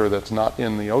water that's not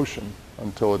in the ocean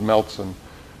until it melts and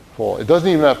falls. It doesn't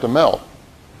even have to melt.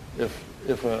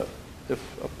 If a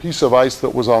piece of ice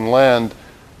that was on land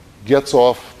gets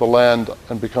off the land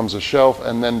and becomes a shelf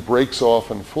and then breaks off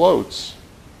and floats,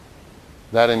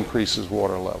 that increases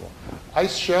water level.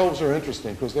 Ice shelves are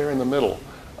interesting because they're in the middle.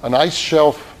 An ice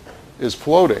shelf is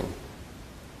floating,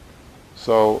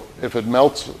 so if it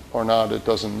melts or not, it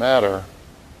doesn't matter.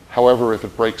 However, if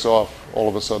it breaks off, all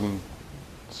of a sudden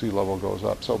sea level goes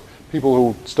up. So people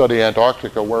who study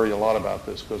Antarctica worry a lot about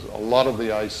this because a lot of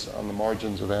the ice on the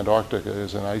margins of Antarctica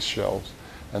is in ice shelves,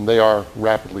 and they are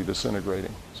rapidly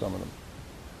disintegrating, some of them.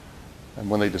 And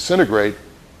when they disintegrate,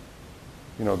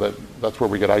 you know, that's where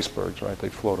we get icebergs, right? They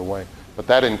float away. But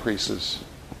that increases,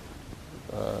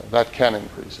 that can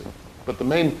increase it. But the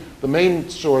main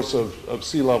source of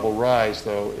sea level rise,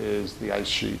 though, is the ice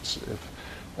sheets.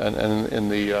 And in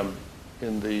the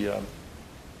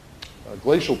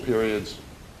glacial periods,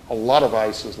 a lot of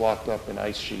ice is locked up in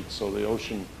ice sheets, so the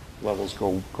ocean levels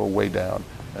go way down.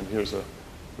 And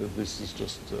this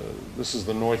is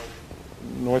the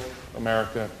North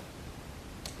America,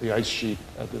 the ice sheet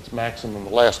at its maximum, the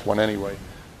last one anyway,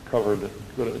 covered.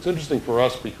 It's interesting for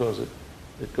us because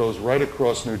it goes right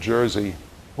across New Jersey.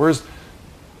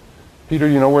 Peter,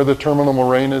 you know where the terminal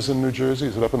moraine is in New Jersey?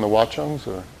 Is it up in the Watchungs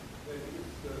or?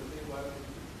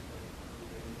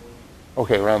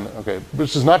 Okay,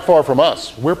 which is not far from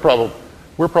us. We're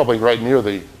probably right near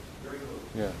the,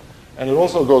 yeah. And it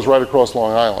also goes right across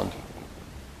Long Island.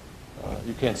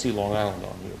 You can't see Long Island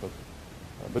on here,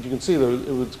 but you can see that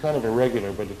it was kind of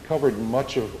irregular, but it covered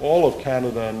all of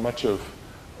Canada and much of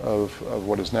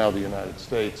what is now the United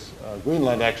States.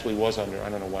 Greenland actually was under. I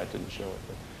don't know why it didn't show it.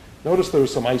 But notice there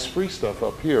was some ice-free stuff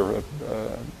up here.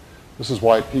 This is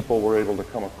why people were able to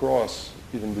come across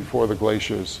even before the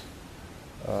glaciers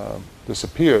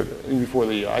disappeared, even before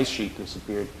the ice sheet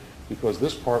disappeared, because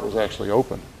this part was actually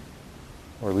open,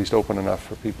 or at least open enough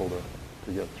for people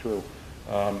to get through.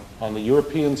 On the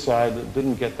European side, it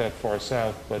didn't get that far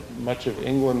south, but much of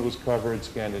England was covered,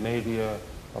 Scandinavia,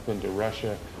 up into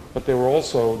Russia. But there were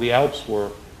also, the Alps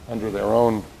were under their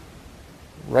own.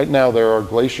 Right now there are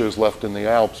glaciers left in the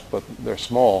Alps, but they're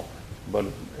small. But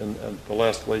in the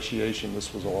last glaciation,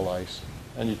 this was all ice.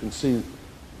 And you can see,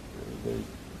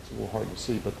 it's a little hard to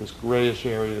see, but this grayish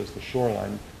area is the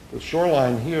shoreline. The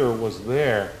shoreline here was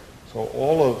there, so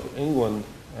all of England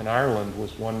and Ireland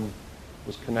was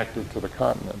connected to the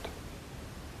continent.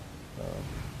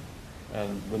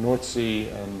 And the North Sea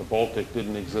and the Baltic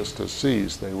didn't exist as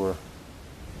seas. They were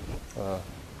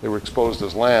exposed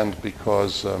as land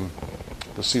because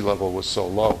the sea level was so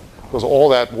low. Because all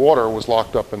that water was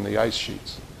locked up in the ice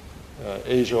sheets.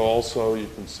 Asia also, you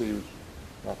can see,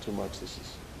 not too much, this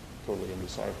is totally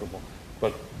indecipherable.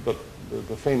 But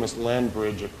the famous land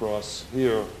bridge across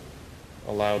here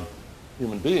allowed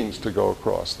human beings to go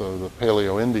across. The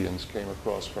Paleo-Indians came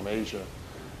across from Asia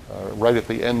right at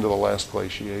the end of the last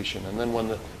glaciation. And then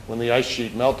when the ice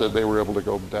sheet melted, they were able to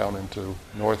go down into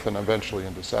North and eventually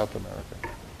into South America.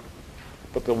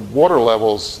 But the water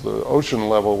levels, the ocean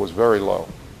level was very low.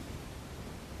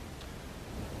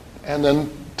 And then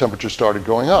temperature started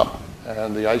going up,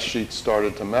 and the ice sheets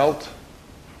started to melt,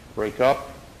 break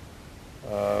up.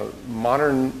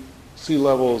 Modern sea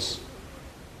levels,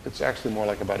 it's actually more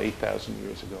like about 8,000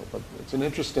 years ago, but it's an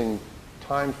interesting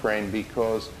time frame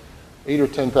because 8,000 or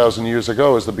 10,000 years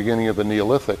ago is the beginning of the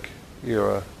Neolithic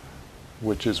era,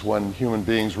 which is when human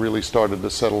beings really started to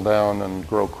settle down and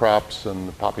grow crops and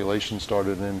the population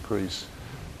started to increase.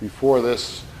 Before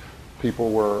this,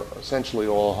 people were essentially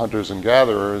all hunters and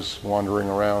gatherers wandering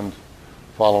around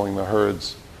following the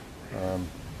herds.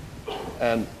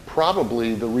 And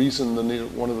probably the reason,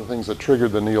 one of the things that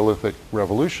triggered the Neolithic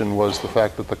revolution was the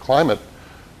fact that the climate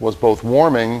was both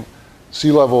warming,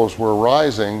 sea levels were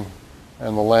rising,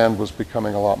 and the land was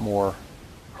becoming a lot more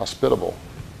hospitable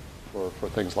for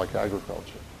things like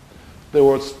agriculture. There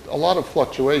was a lot of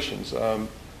fluctuations.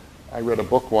 I read a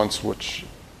book once which,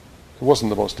 it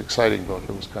wasn't the most exciting book,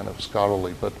 it was kind of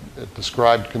scholarly, but it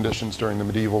described conditions during the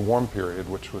medieval warm period,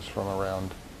 which was from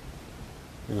around,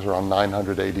 it was around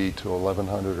 900 AD to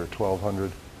 1100 or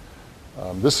 1200.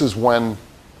 This is when,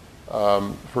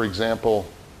 for example,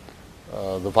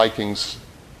 the Vikings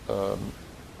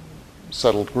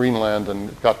settled Greenland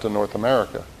and got to North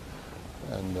America.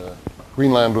 And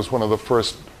Greenland was one of the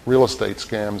first real estate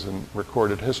scams in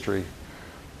recorded history.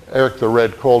 Eric the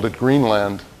Red called it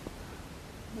Greenland.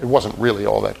 It wasn't really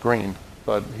all that green,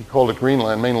 but he called it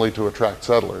Greenland mainly to attract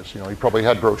settlers. You know, he probably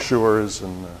had brochures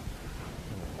and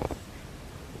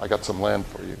I got some land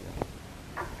for you.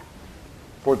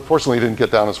 Fortunately, he didn't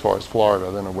get down as far as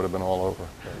Florida, then it would have been all over.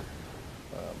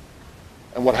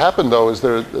 And what happened, though, is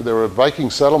there were Viking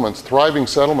settlements, thriving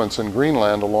settlements in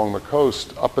Greenland along the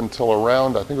coast up until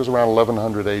around, I think it was around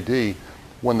 1100 AD,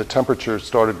 when the temperature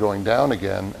started going down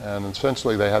again, and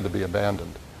essentially they had to be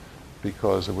abandoned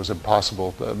because it was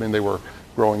impossible. I mean, they were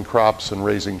growing crops and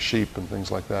raising sheep and things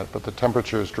like that, but the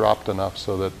temperatures dropped enough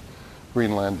so that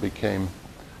Greenland became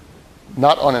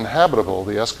not uninhabitable.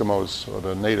 The Eskimos, or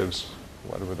the natives,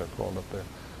 whatever they're called up there,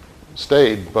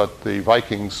 stayed, but the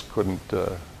Vikings couldn't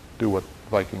do what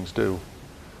Vikings do,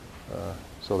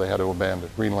 so they had to abandon.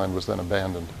 Greenland was then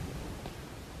abandoned.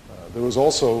 There was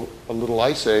also a little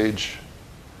ice age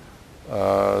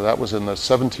that was in the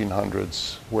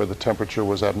 1700s where the temperature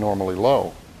was abnormally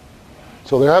low.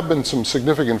 So there have been some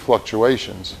significant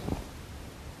fluctuations.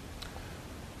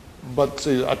 But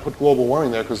see, I put global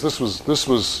warming there because this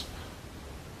was,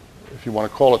 if you want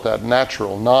to call it that,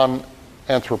 natural,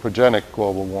 non-anthropogenic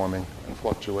global warming and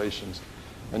fluctuations.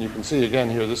 And you can see again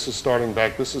here, this is starting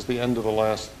back, this is the end of the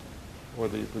last, or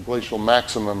the glacial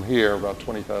maximum here about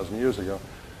 20,000 years ago.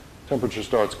 Temperature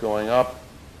starts going up,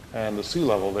 and the sea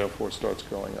level therefore starts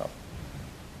going up.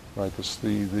 Right,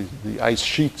 the ice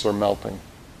sheets are melting,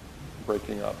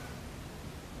 breaking up.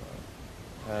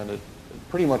 And it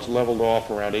pretty much leveled off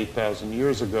around 8,000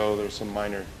 years ago. There's some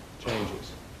minor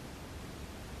changes.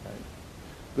 Right.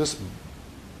 This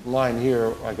line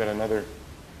here, I got another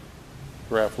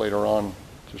graph later on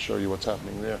to show you what's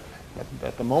happening there.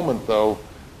 At the moment, though,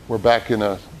 we're back in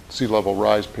a sea level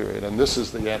rise period, and this is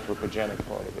the anthropogenic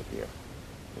part of it here.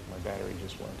 My battery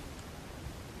just went.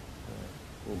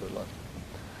 A little bit left.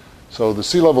 So the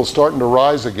sea level's starting to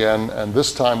rise again, and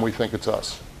this time we think it's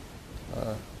us.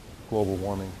 Global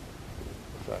warming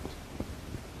effect.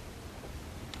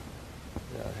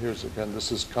 Yeah, here's again,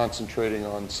 this is concentrating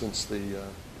on since the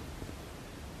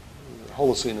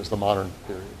Holocene is the modern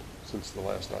period, since the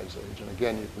last ice age. And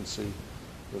again, you can see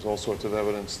there's all sorts of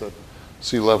evidence that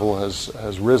sea level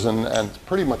has risen and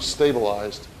pretty much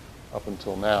stabilized up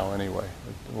until now anyway.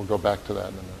 We'll go back to that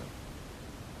in a minute.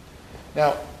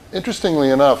 Now, interestingly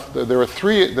enough, there are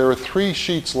three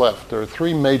sheets left. There are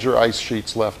three major ice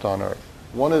sheets left on Earth.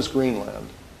 One is Greenland.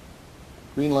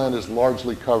 Greenland is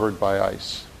largely covered by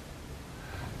ice.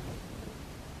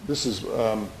 This is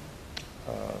a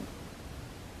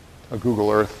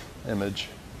Google Earth image,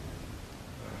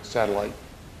 satellite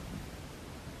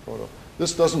photo.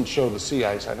 This doesn't show the sea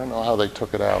ice. I don't know how they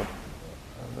took it out.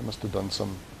 They must have done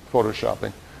some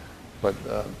photoshopping. But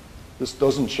this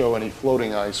doesn't show any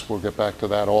floating ice. We'll get back to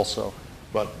that also.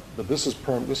 But this is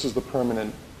the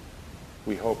permanent,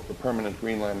 we hope, the permanent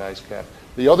Greenland ice cap.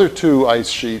 The other two ice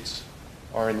sheets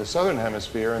are in the southern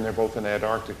hemisphere, and they're both in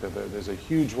Antarctica. There's a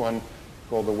huge one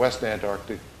called the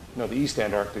the East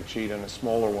Antarctic sheet, and a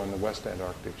smaller one, the West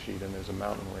Antarctic sheet, and there's a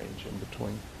mountain range in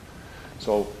between.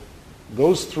 So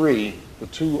those three, the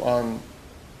two on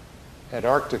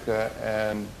Antarctica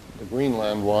and the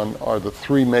Greenland one, are the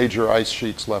three major ice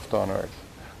sheets left on Earth.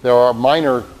 There are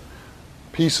minor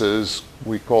pieces,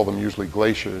 we call them usually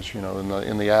glaciers,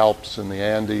 in the Alps, in the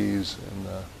Andes,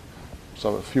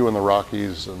 a few in the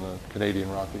Rockies and the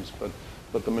Canadian Rockies,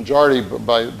 but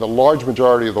the large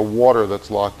majority of the water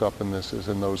that's locked up in this is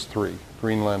in those three,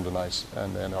 Greenland and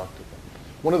Antarctica.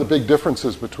 One of the big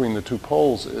differences between the two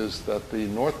poles is that the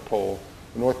North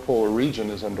Polar region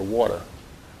is underwater.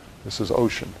 This is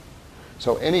ocean.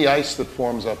 So any ice that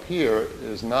forms up here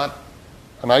is not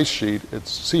an ice sheet, it's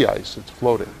sea ice, it's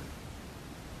floating.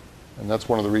 And that's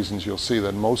one of the reasons you'll see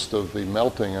that most of the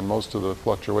melting and most of the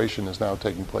fluctuation is now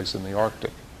taking place in the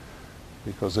Arctic,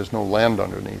 because there's no land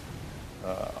underneath.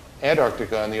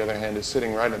 Antarctica, on the other hand, is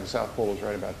sitting right at the South Pole, is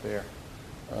right about there.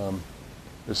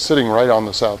 Is sitting right on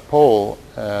the South Pole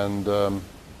and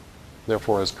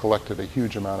therefore has collected a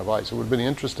huge amount of ice. It would have been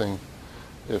interesting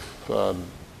if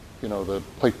the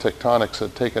plate tectonics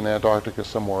had taken Antarctica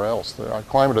somewhere else. The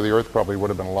climate of the Earth probably would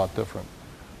have been a lot different,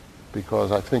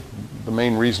 because I think the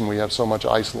main reason we have so much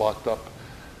ice locked up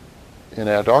in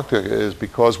Antarctica is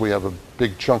because we have a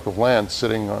big chunk of land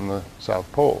sitting on the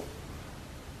South Pole,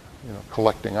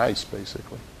 collecting ice,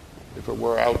 basically. If it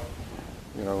were out,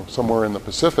 somewhere in the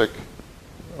Pacific,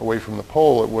 away from the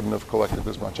pole, it wouldn't have collected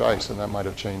as much ice, and that might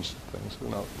have changed things. Who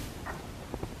knows?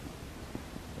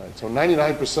 Right, so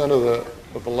 99%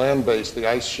 of the land base, the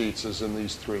ice sheets, is in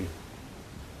these three.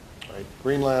 Right?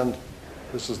 Greenland,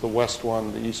 this is the west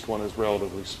one. The east one is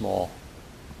relatively small.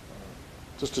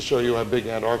 Just to show you how big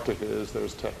Antarctica is,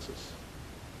 there's Texas.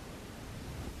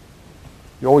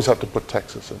 You always have to put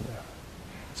Texas in there.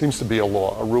 It seems to be a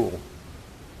law, a rule.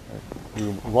 Right?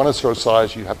 You want to show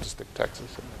size, you have to stick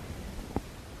Texas in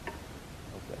there.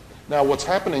 Okay. Now, what's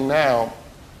happening now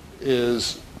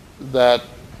is that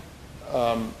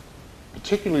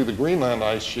particularly the Greenland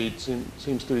ice sheet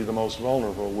seems to be the most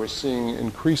vulnerable. We're seeing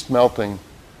increased melting,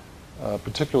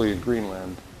 particularly in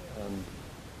Greenland. And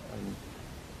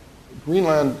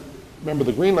Greenland, remember,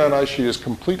 the Greenland ice sheet is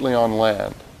completely on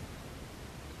land.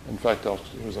 In fact,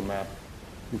 here's a map.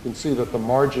 You can see that the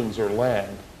margins are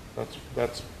land.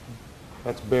 That's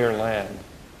bare land.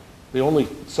 The only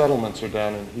settlements are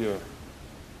down in here,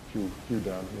 few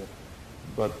down here.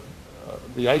 But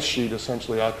the ice sheet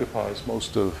essentially occupies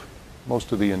most of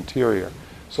the interior.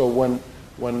 So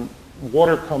when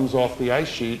water comes off the ice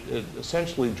sheet, it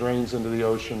essentially drains into the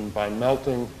ocean by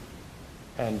melting,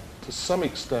 and to some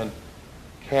extent,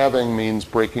 calving means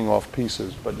breaking off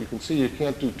pieces. But you can see you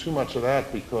can't do too much of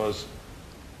that because,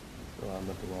 I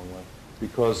went the wrong way,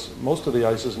 because most of the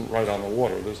ice isn't right on the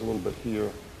water. There's a little bit here.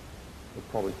 It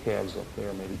probably calves up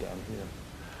there, maybe down here.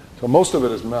 So most of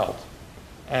it is melt,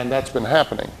 and that's been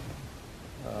happening.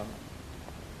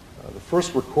 The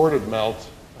first recorded melt,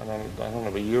 and I don't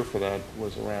have a year for that,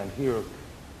 was around here,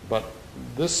 but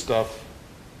this stuff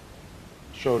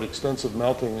showed extensive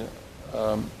melting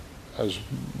as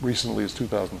recently as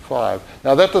 2005.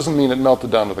 Now, that doesn't mean it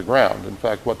melted down to the ground. In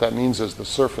fact, what that means is the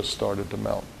surface started to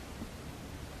melt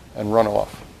and run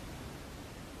off.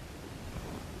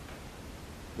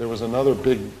 There was another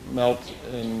big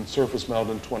surface melt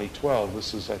in 2012.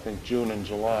 This is, I think, June and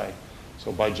July.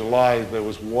 So by July, there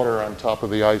was water on top of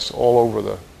the ice all over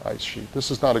the ice sheet. This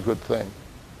is not a good thing,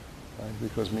 right?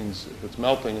 Because it means if it's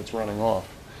melting, it's running off.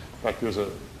 In fact, there's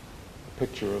a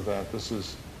picture of that.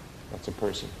 That's a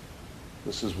person.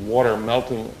 This is water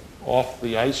melting off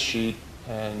the ice sheet,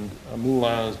 and a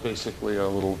moulin is basically a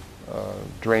little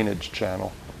drainage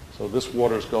channel. So this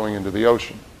water is going into the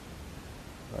ocean,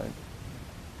 right?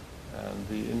 And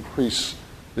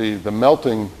the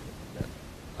melting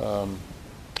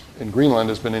in Greenland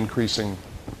has been increasing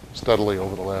steadily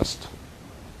over the last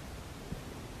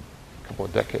couple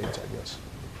of decades, I guess.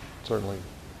 Certainly,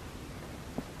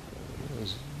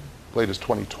 as late as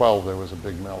 2012, there was a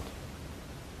big melt.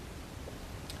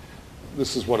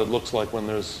 This is what it looks like when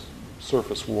there's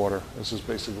surface water. This is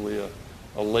basically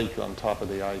a lake on top of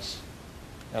the ice.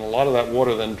 And a lot of that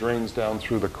water then drains down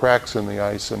through the cracks in the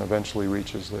ice and eventually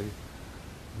reaches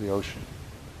the ocean.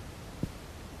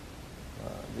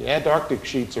 The Antarctic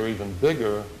sheets are even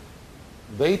bigger.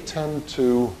 They tend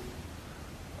to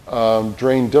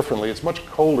drain differently. It's much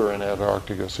colder in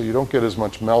Antarctica, so you don't get as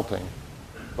much melting.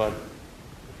 But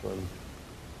if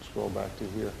I scroll back to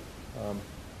here,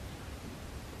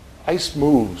 ice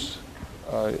moves.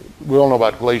 We all know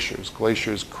about glaciers.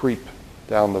 Glaciers creep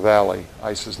down the valley.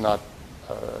 Ice is not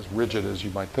as rigid as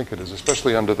you might think it is,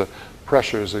 especially under the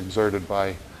pressures exerted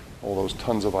by all those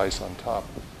tons of ice on top.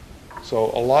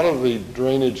 So a lot of the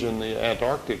drainage in the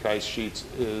Antarctic ice sheets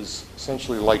is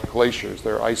essentially like glaciers.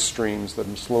 They're ice streams that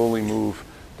slowly move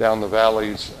down the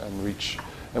valleys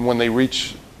and when they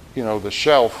reach the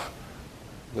shelf,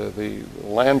 the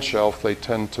land shelf, they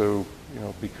tend to,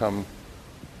 become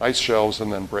ice shelves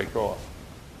and then break off.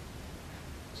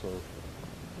 So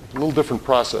it's a little different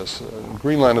process. In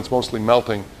Greenland, it's mostly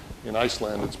melting. In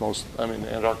Iceland,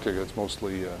 Antarctica, it's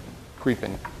mostly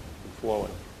creeping and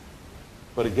flowing.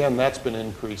 But again, that's been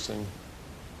increasing.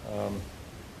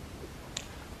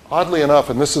 Oddly enough,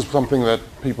 and this is something that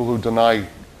people who deny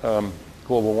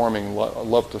global warming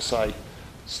love to cite,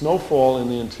 snowfall in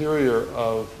the interior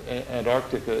of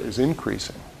Antarctica is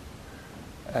increasing.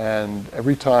 And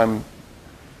every time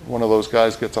one of those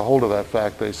guys gets a hold of that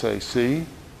fact, they say, see,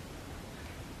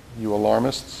 you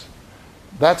alarmists.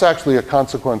 That's actually a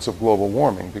consequence of global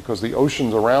warming because the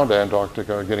oceans around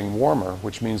Antarctica are getting warmer,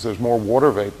 which means there's more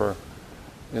water vapor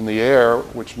in the air,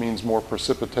 which means more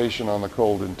precipitation on the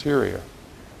cold interior.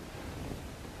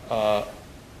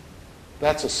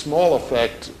 That's a small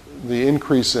effect. The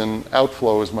increase in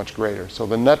outflow is much greater. So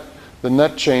the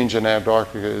net change in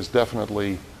Antarctica is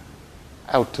definitely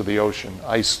out to the ocean,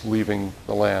 ice leaving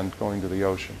the land, going to the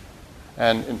ocean.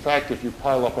 And in fact, if you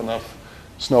pile up enough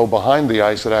snow behind the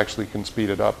ice, it actually can speed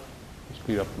it up,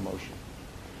 speed up the motion.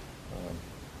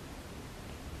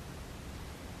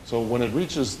 So when it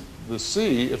reaches the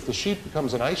sea, if the sheet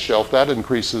becomes an ice shelf, that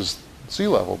increases sea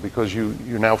level because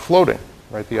you're now floating,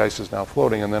 right? The ice is now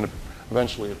floating, and then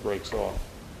eventually it breaks off.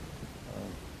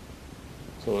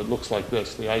 So it looks like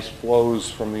this. The ice flows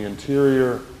from the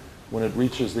interior. When it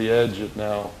reaches the edge, it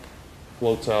now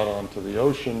floats out onto the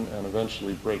ocean and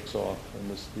eventually breaks off. And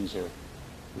this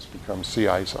becomes sea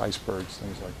ice, icebergs,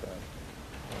 things like that.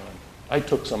 I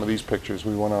took some of these pictures.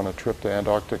 We went on a trip to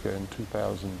Antarctica in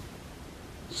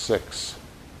 2006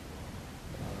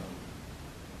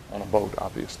 on a boat,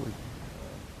 obviously.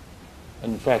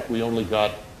 And in fact, we only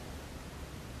got,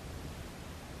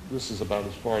 this is about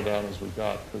as far down as we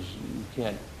got because you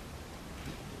can't,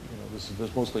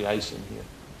 there's mostly ice in here.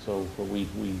 So but we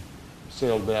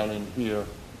sailed down in here,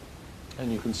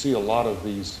 and you can see a lot of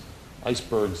these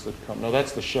icebergs that come. Now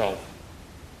that's the shelf,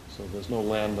 so there's no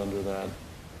land under that.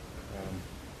 I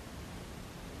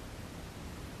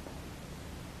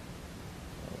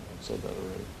said that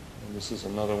already. And this is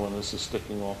another one. This is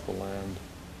sticking off the land.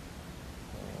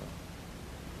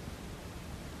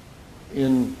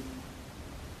 In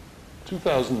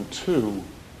 2002,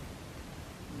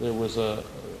 there was a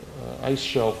ice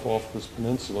shelf off this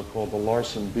peninsula called the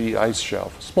Larsen B ice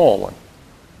shelf, a small one.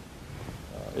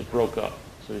 It broke up.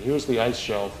 So here's the ice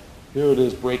shelf. Here it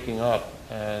is breaking up,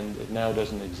 and it now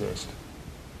doesn't exist.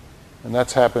 And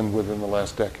that's happened within the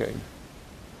last decade.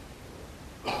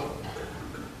 And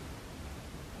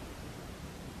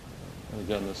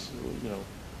again,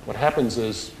 what happens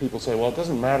is people say, well, it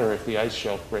doesn't matter if the ice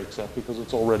shelf breaks up because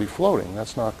it's already floating.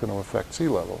 That's not going to affect sea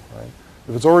level, right?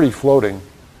 If it's already floating,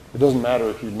 it doesn't matter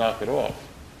if you knock it off.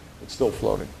 It's still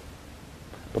floating.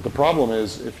 But the problem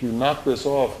is, if you knock this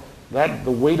off, the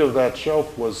weight of that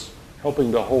shelf was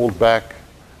helping to hold back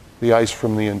the ice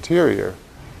from the interior.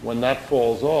 When that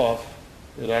falls off,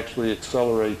 it actually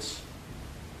accelerates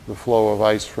the flow of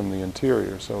ice from the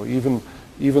interior. So even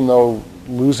though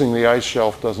losing the ice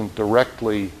shelf doesn't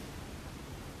directly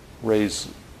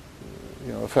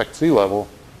affect sea level,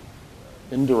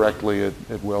 indirectly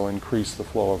it will increase the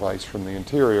flow of ice from the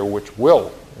interior, which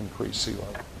will increase sea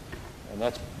level. And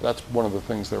that's one of the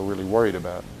things they're really worried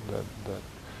about, that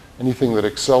anything that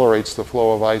accelerates the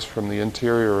flow of ice from the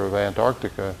interior of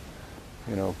Antarctica,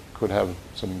 could have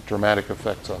some dramatic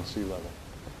effects on sea level.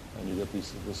 And you get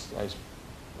this ice,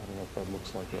 I don't know if that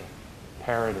looks like a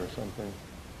parrot or something.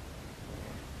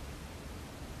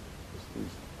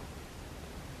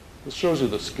 This shows you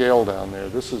the scale down there.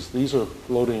 These are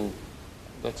floating.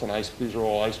 That's an ice. These are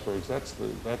all icebergs. That's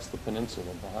the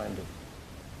peninsula behind it.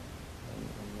 And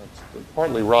that's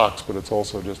partly rocks, but it's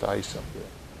also just ice up there.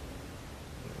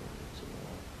 So,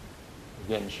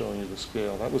 again, showing you the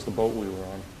scale. That was the boat we were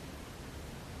on.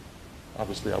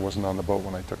 Obviously, I wasn't on the boat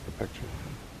when I took the picture.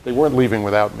 They weren't leaving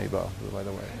without me, though, by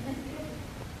the way.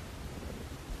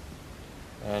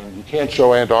 And you can't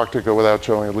show Antarctica without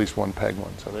showing at least one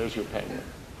penguin. So there's your penguin.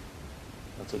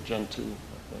 That's a Gentoo,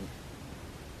 I think.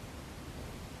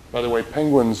 By the way,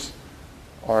 penguins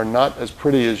are not as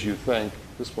pretty as you think.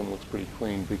 This one looks pretty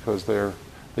clean because they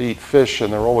eat fish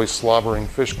and they're always slobbering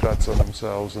fish guts on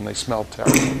themselves, and they smell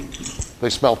terrible. They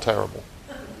smell terrible.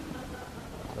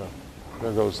 So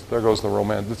there goes the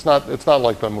romance. It's not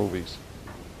like the movies.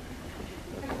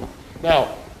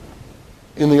 Now,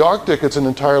 in the Arctic, it's an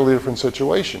entirely different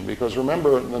situation because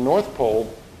remember, the North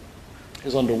Pole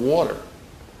is underwater.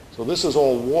 So this is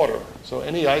all water. So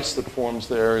any ice that forms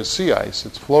there is sea ice.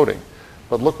 It's floating.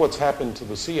 But look what's happened to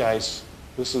the sea ice.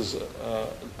 This is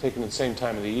taken at the same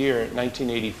time of the year.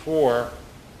 1984,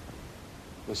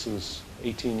 this is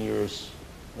 18 years,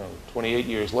 no, 28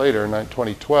 years later,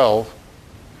 2012,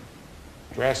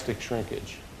 drastic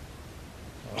shrinkage.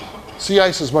 Sea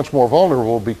ice is much more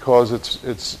vulnerable because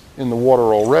it's in the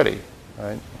water already,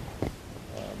 right?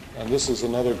 And this is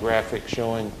another graphic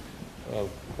showing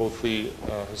both the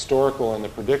historical and the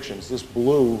predictions. This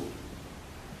blue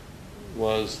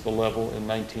was the level in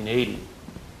 1980.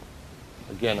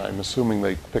 Again, I'm assuming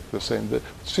they picked the same. The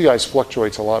sea ice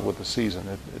fluctuates a lot with the season.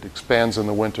 It expands in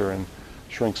the winter and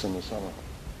shrinks in the summer.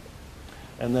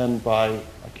 And then by,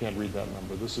 I can't read that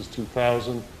number, this is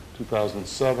 2000,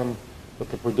 2007, but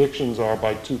the predictions are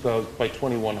by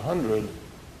 2100,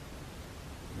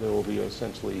 there will be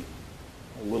essentially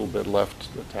a little bit left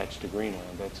attached to Greenland.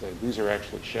 These are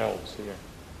actually shelves here.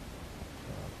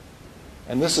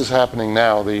 And this is happening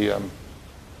now. The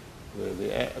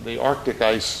Arctic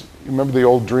ice, you remember the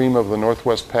old dream of the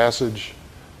Northwest Passage?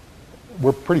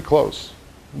 We're pretty close.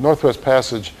 Northwest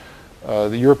Passage,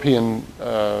 the European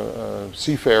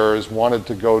seafarers wanted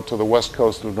to go to the west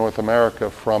coast of North America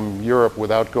from Europe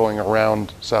without going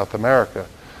around South America.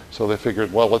 So they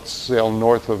figured, well, let's sail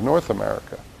north of North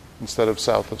America instead of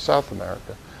South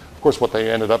America. Of course, what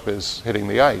they ended up is hitting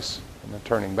the ice and then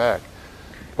turning back.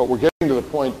 But we're getting to the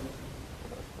point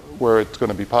where it's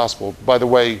going to be possible. By the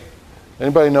way,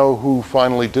 anybody know who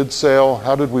finally did sail?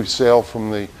 How did we sail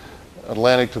from the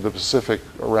Atlantic to the Pacific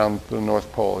around the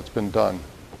North Pole? It's been done.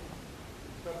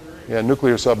 Yeah,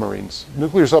 nuclear submarines.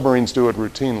 Nuclear submarines do it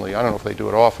routinely. I don't know if they do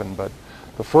it often, but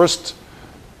the first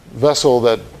vessel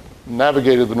that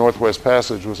navigated the Northwest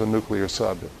Passage was a nuclear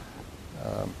sub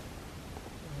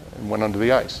and went under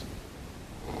the ice.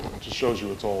 It just shows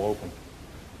you it's all open.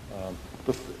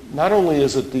 Not only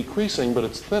is it decreasing, but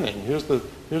it's thinning. Here's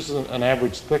an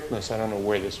average thickness. I don't know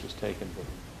where this was taken, but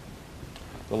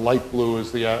the light blue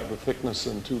is the thickness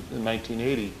in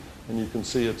 1980, and you can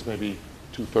see it's maybe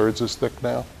 2/3 as thick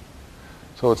now.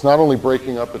 So it's not only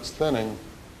breaking up, it's thinning.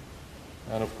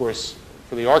 And of course,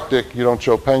 for the Arctic, you don't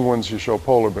show penguins, you show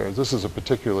polar bears. This is a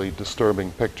particularly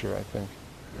disturbing picture, I think.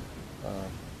 I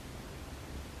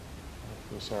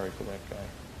feel sorry for that guy.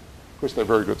 Of course, they're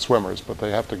very good swimmers, but they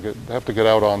have to get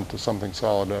out onto something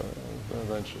solid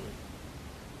eventually.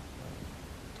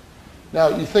 Now,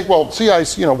 you think, well, sea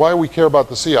ice, why do we care about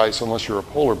the sea ice unless you're a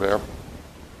polar bear?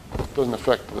 It doesn't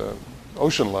affect the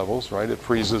ocean levels, right? It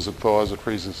freezes, it thaws, it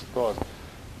freezes, it thaws.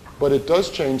 But it does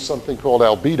change something called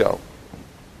albedo.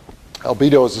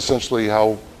 Albedo is essentially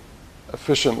how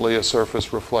efficiently a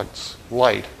surface reflects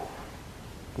light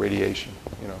radiation,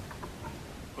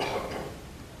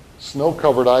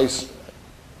 Snow-covered ice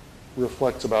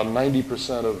reflects about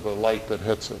 90% of the light that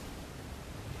hits it.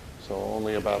 So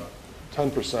only about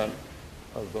 10%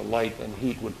 of the light and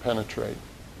heat would penetrate.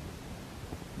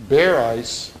 Bare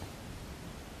ice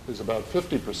is about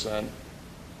 50%.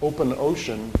 Open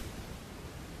ocean,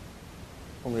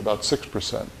 only about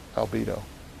 6% albedo,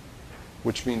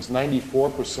 which means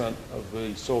 94% of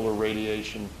the solar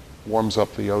radiation warms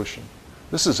up the ocean.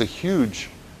 This is a huge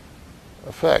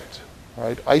effect,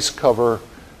 right? Ice cover,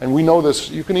 and we know this,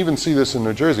 you can even see this in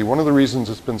New Jersey. One of the reasons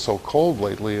it's been so cold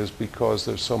lately is because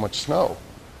there's so much snow.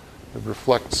 It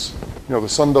reflects, the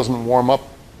sun doesn't warm up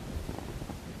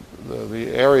the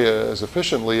area as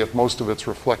efficiently if most of it's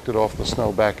reflected off the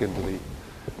snow back into the...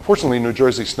 Fortunately, New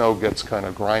Jersey snow gets kind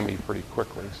of grimy pretty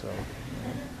quickly, so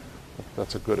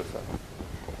that's a good effect.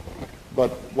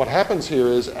 But what happens here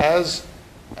is as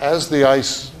the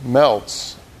ice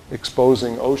melts,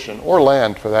 exposing ocean, or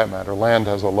land for that matter, land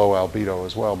has a low albedo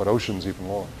as well, but ocean's even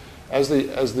lower. As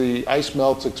the ice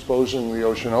melts, exposing the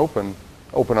ocean open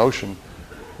ocean,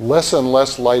 less and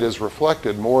less light is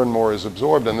reflected, more and more is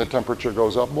absorbed, and the temperature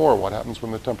goes up more. What happens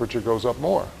when the temperature goes up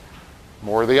more?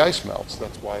 More of the ice melts.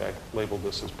 That's why I labeled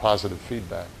this as positive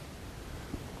feedback.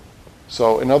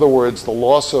 So in other words, the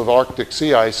loss of Arctic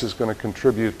sea ice is going to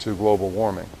contribute to global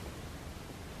warming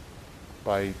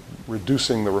by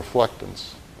reducing the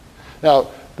reflectance. Now,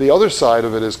 the other side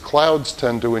of it is clouds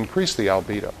tend to increase the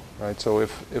albedo, right? So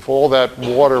if all that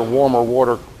warmer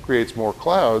water creates more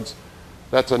clouds,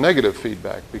 that's a negative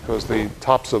feedback because the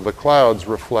tops of the clouds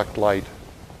reflect light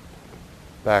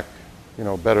back,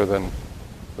 better than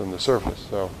the surface.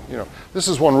 So, this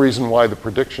is one reason why the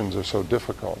predictions are so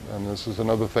difficult. And this is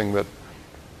another thing that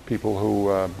people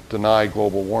who deny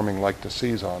global warming like to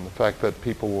seize on, the fact that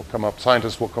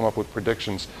scientists will come up with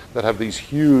predictions that have these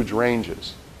huge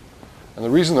ranges. And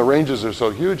the reason the ranges are so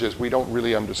huge is we don't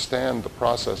really understand the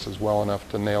processes well enough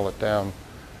to nail it down,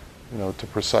 to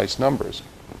precise numbers.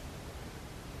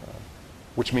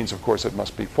 Which means, of course, it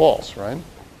must be false, right?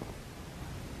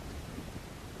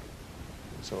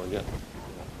 So again,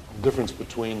 the difference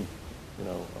between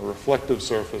a reflective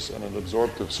surface and an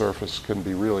absorptive surface can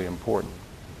be really important.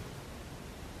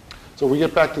 So we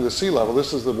get back to the sea level.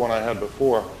 This is the one I had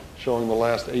before, showing the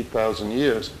last 8,000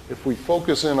 years. If we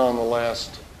focus in on the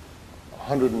last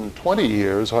 120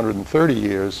 years, 130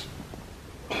 years,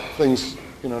 things,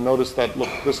 notice that, look,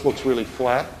 this looks really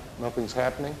flat, nothing's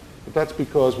happening. But that's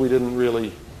because we didn't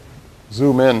really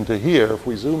zoom in to here. If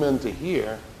we zoom in to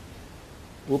here,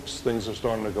 whoops, things are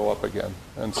starting to go up again.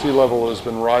 And sea level has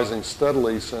been rising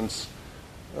steadily since,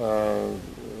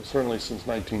 certainly since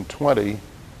 1920,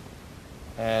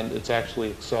 and it's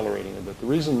actually accelerating a bit. The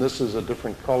reason this is a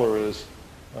different color is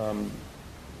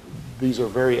these are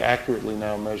very accurately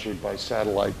now measured by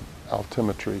satellite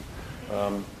altimetry.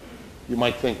 You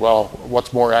might think, well,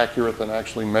 what's more accurate than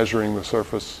actually measuring the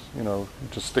surface,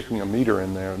 just sticking a meter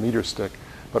in there, a meter stick.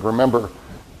 But remember,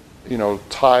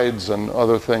 tides and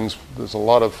other things, there's a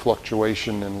lot of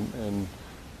fluctuation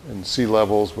in sea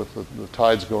levels with the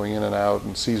tides going in and out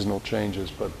and seasonal changes.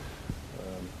 But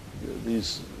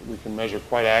these, we can measure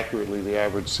quite accurately the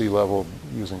average sea level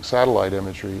using satellite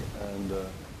imagery, and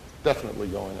definitely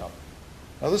going up.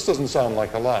 Now this doesn't sound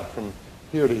like a lot. From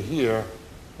here to here,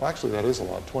 well, actually that is a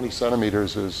lot. 20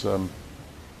 centimeters is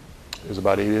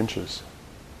about 8 inches,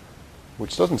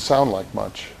 which doesn't sound like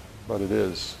much, but it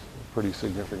is a pretty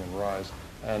significant rise,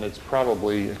 and it's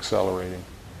probably accelerating.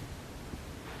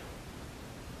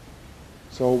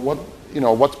 So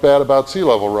what's bad about sea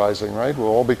level rising, right? We'll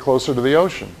all be closer to the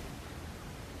ocean.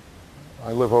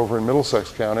 I live over in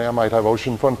Middlesex County. I might have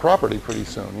oceanfront property pretty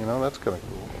soon. That's kind of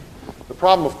cool. The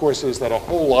problem, of course, is that a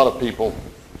whole lot of people,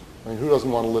 who doesn't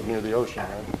want to live near the ocean,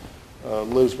 right?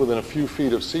 Lives within a few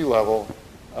feet of sea level.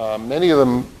 Many of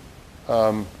them,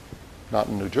 not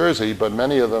in New Jersey, but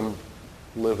many of them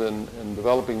live in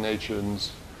developing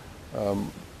nations.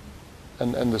 And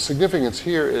the significance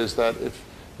here is that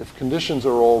if conditions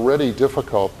are already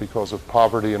difficult because of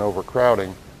poverty and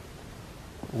overcrowding,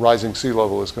 rising sea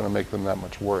level is going to make them that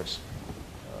much worse.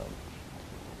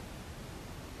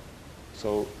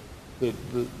 So the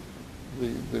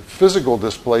physical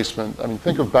displacement,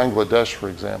 think of Bangladesh, for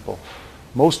example.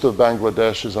 Most of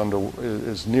Bangladesh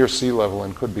is near sea level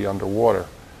and could be underwater.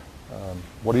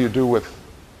 What do you do with,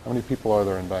 how many people are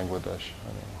there in Bangladesh?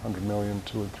 100 million,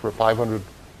 200, 300, 500?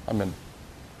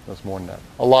 That's more than that.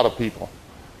 A lot of people.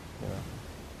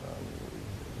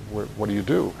 What do you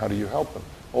do? How do you help them?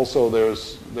 Also,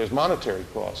 there's monetary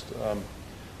cost.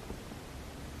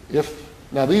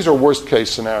 Now these are worst case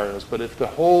scenarios, but if the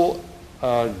whole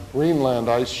Greenland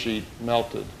ice sheet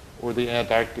melted, or the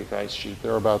Antarctic ice sheet,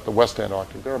 the West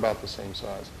Antarctic, they're about the same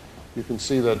size. You can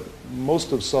see that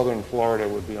most of southern Florida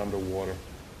would be underwater.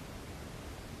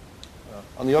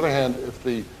 On the other hand, if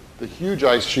the huge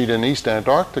ice sheet in East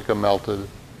Antarctica melted,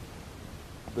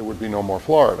 there would be no more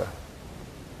Florida.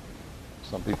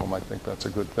 Some people might think that's a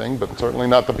good thing, but certainly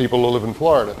not the people who live in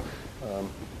Florida.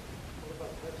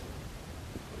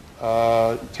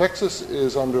 Texas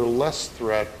is under less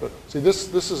threat, but see,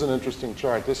 this is an interesting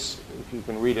chart. This, if you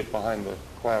can read it behind the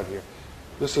cloud here,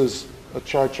 this is a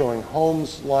chart showing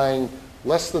homes lying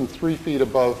less than 3 feet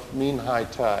above mean high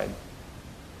tide.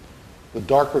 The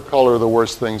darker color, the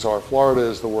worse things are. Florida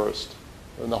is the worst.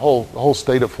 And the whole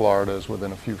state of Florida is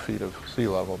within a few feet of sea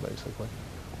level, basically.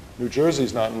 New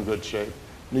Jersey's not in good shape.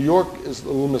 New York is a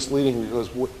little misleading because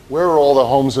where are all the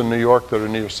homes in New York that are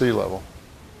near sea level?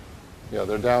 Yeah,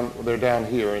 they're down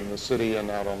here in the city and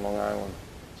out on Long Island.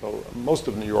 So most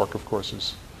of New York, of course,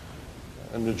 is,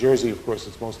 and New Jersey, of course,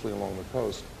 it's mostly along the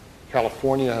coast.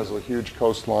 California has a huge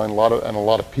coastline, and a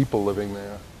lot of people living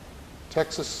there.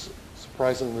 Texas,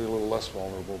 surprisingly, a little less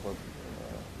vulnerable, but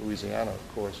Louisiana,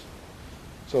 of course.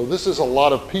 So this is a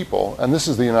lot of people, and this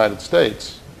is the United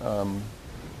States.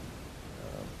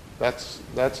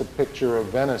 That's a picture of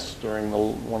Venice during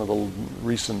one of the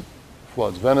recent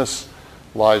floods. Venice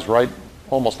lies right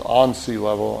almost on sea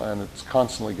level, and it's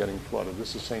constantly getting flooded.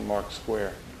 This is St. Mark's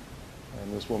Square,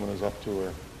 and this woman is up to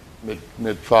her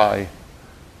mid-thigh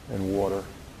in water.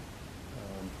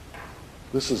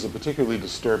 This is a particularly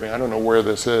disturbing. I don't know where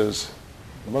this is.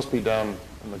 It must be down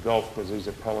in the Gulf because these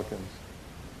are pelicans.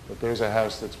 But there's a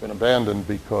house that's been abandoned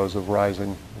because of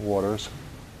rising waters.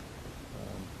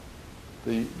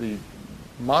 The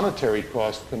monetary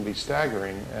cost can be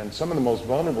staggering, and some of the most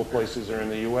vulnerable places are in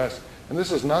the U.S. And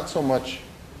this is not so much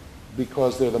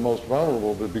because they're the most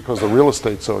vulnerable, but because the real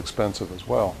estate's so expensive as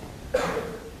well.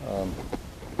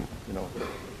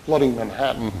 Flooding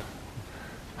Manhattan,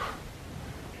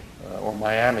 or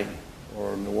Miami,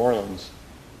 or New Orleans.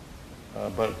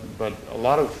 But a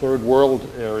lot of third world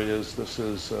areas, this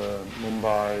is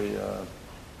Mumbai,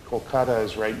 Kolkata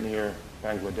is right near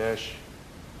Bangladesh.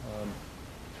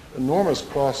 Enormous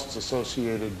costs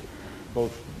associated,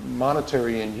 both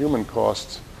monetary and human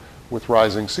costs, with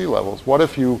rising sea levels. What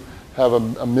if you have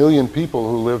a million people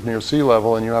who live near sea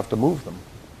level and you have to move them?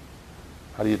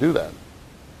 How do you do that?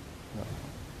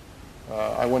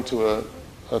 I went to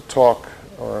a talk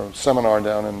or a seminar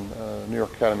down in New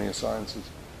York Academy of Sciences,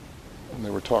 and they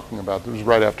were talking about, it was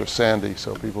right after Sandy,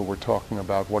 so people were talking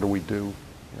about what do we do,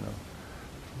 you know.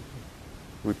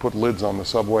 We put lids on the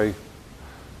subway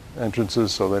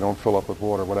entrances so they don't fill up with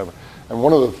water, whatever. And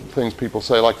one of the things people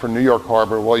say, like for New York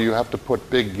Harbor, well, you have to put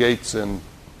big gates in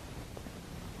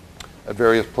at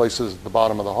various places at the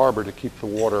bottom of the harbor to keep the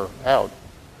water out,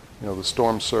 you know, the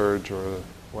storm surge or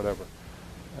whatever.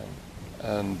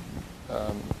 And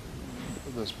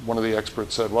one of the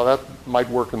experts said, well, that might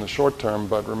work in the short term,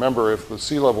 but remember, if the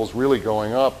sea level is really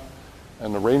going up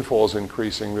and the rainfall is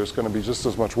increasing, there's going to be just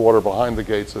as much water behind the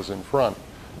gates as in front.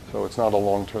 So it's not a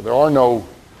long term. There are no,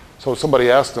 so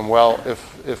somebody asked him, well,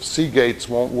 if sea gates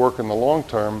won't work in the long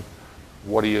term,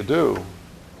 what do you do?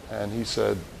 And he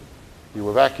said, you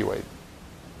evacuate.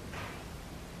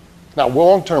 Now,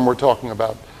 long term, we're talking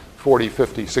about 40,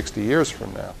 50, 60 years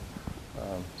from now.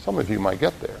 Some of you might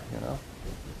get there, you know.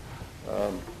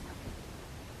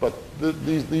 But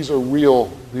these are real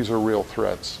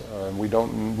threats. We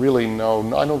don't really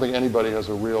know. I don't think anybody has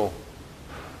a real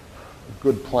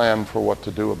good plan for what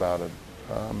to do about it.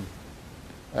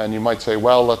 And you might say,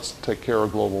 well, let's take care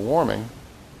of global warming,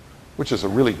 which is a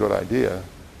really good idea.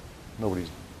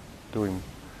 Nobody's doing.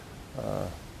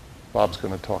 Bob's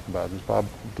going to talk about it. Is Bob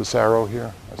DeSaro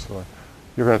here? I saw.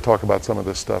 You're going to talk about some of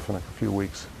this stuff in a few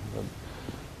weeks.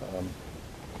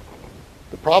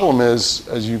 The problem is,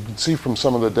 as you can see from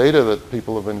some of the data that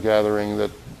people have been gathering,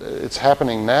 that it's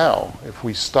happening now. If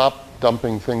we stop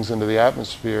dumping things into the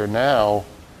atmosphere now,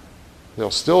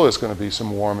 there still is going to be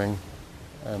some warming,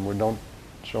 and we don't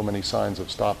show many signs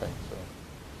of stopping. So,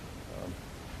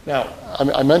 now,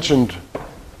 I mentioned,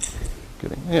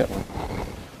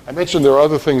 I mentioned there are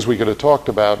other things we could have talked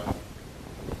about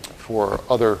for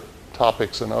other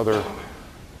topics and other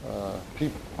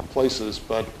places,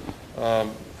 but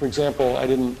for example, I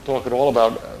didn't talk at all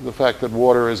about the fact that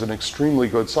water is an extremely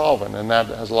good solvent, and that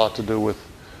has a lot to do with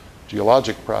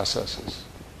geologic processes.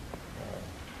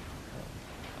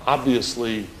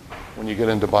 Obviously, when you get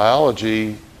into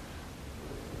biology,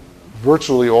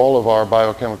 virtually all of our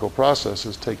biochemical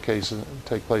processes take place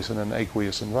in an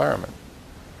aqueous environment.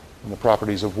 And the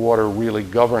properties of water really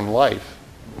govern life.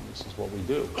 This is what we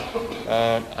do.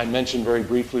 I mentioned very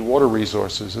briefly water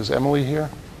resources. Is Emily here?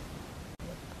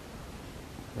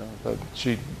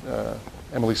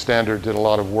 Emily Standard did a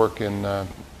lot of work in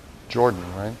Jordan,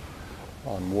 right,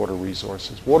 on water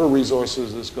resources. Water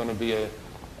resources is going to be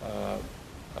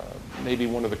maybe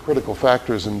one of the critical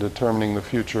factors in determining the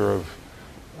future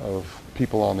of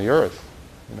people on the Earth.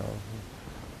 You know,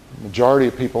 the majority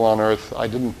of people on Earth, I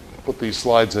didn't put these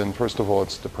slides in. First of all,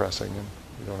 it's depressing, and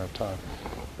we don't have time.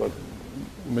 But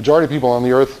the majority of people on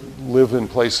the Earth live in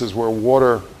places where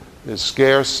water is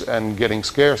scarce and getting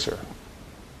scarcer.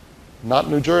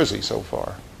 Not New Jersey so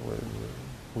far.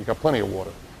 We got plenty of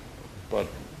water. But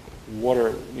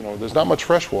water, you know, there's not much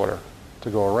fresh water to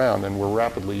go around, and we're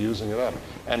rapidly using it up.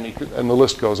 And the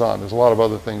list goes on. There's a lot of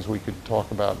other things we could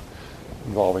talk about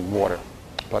involving water.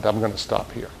 But I'm going to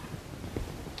stop here.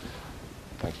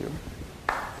 Thank you.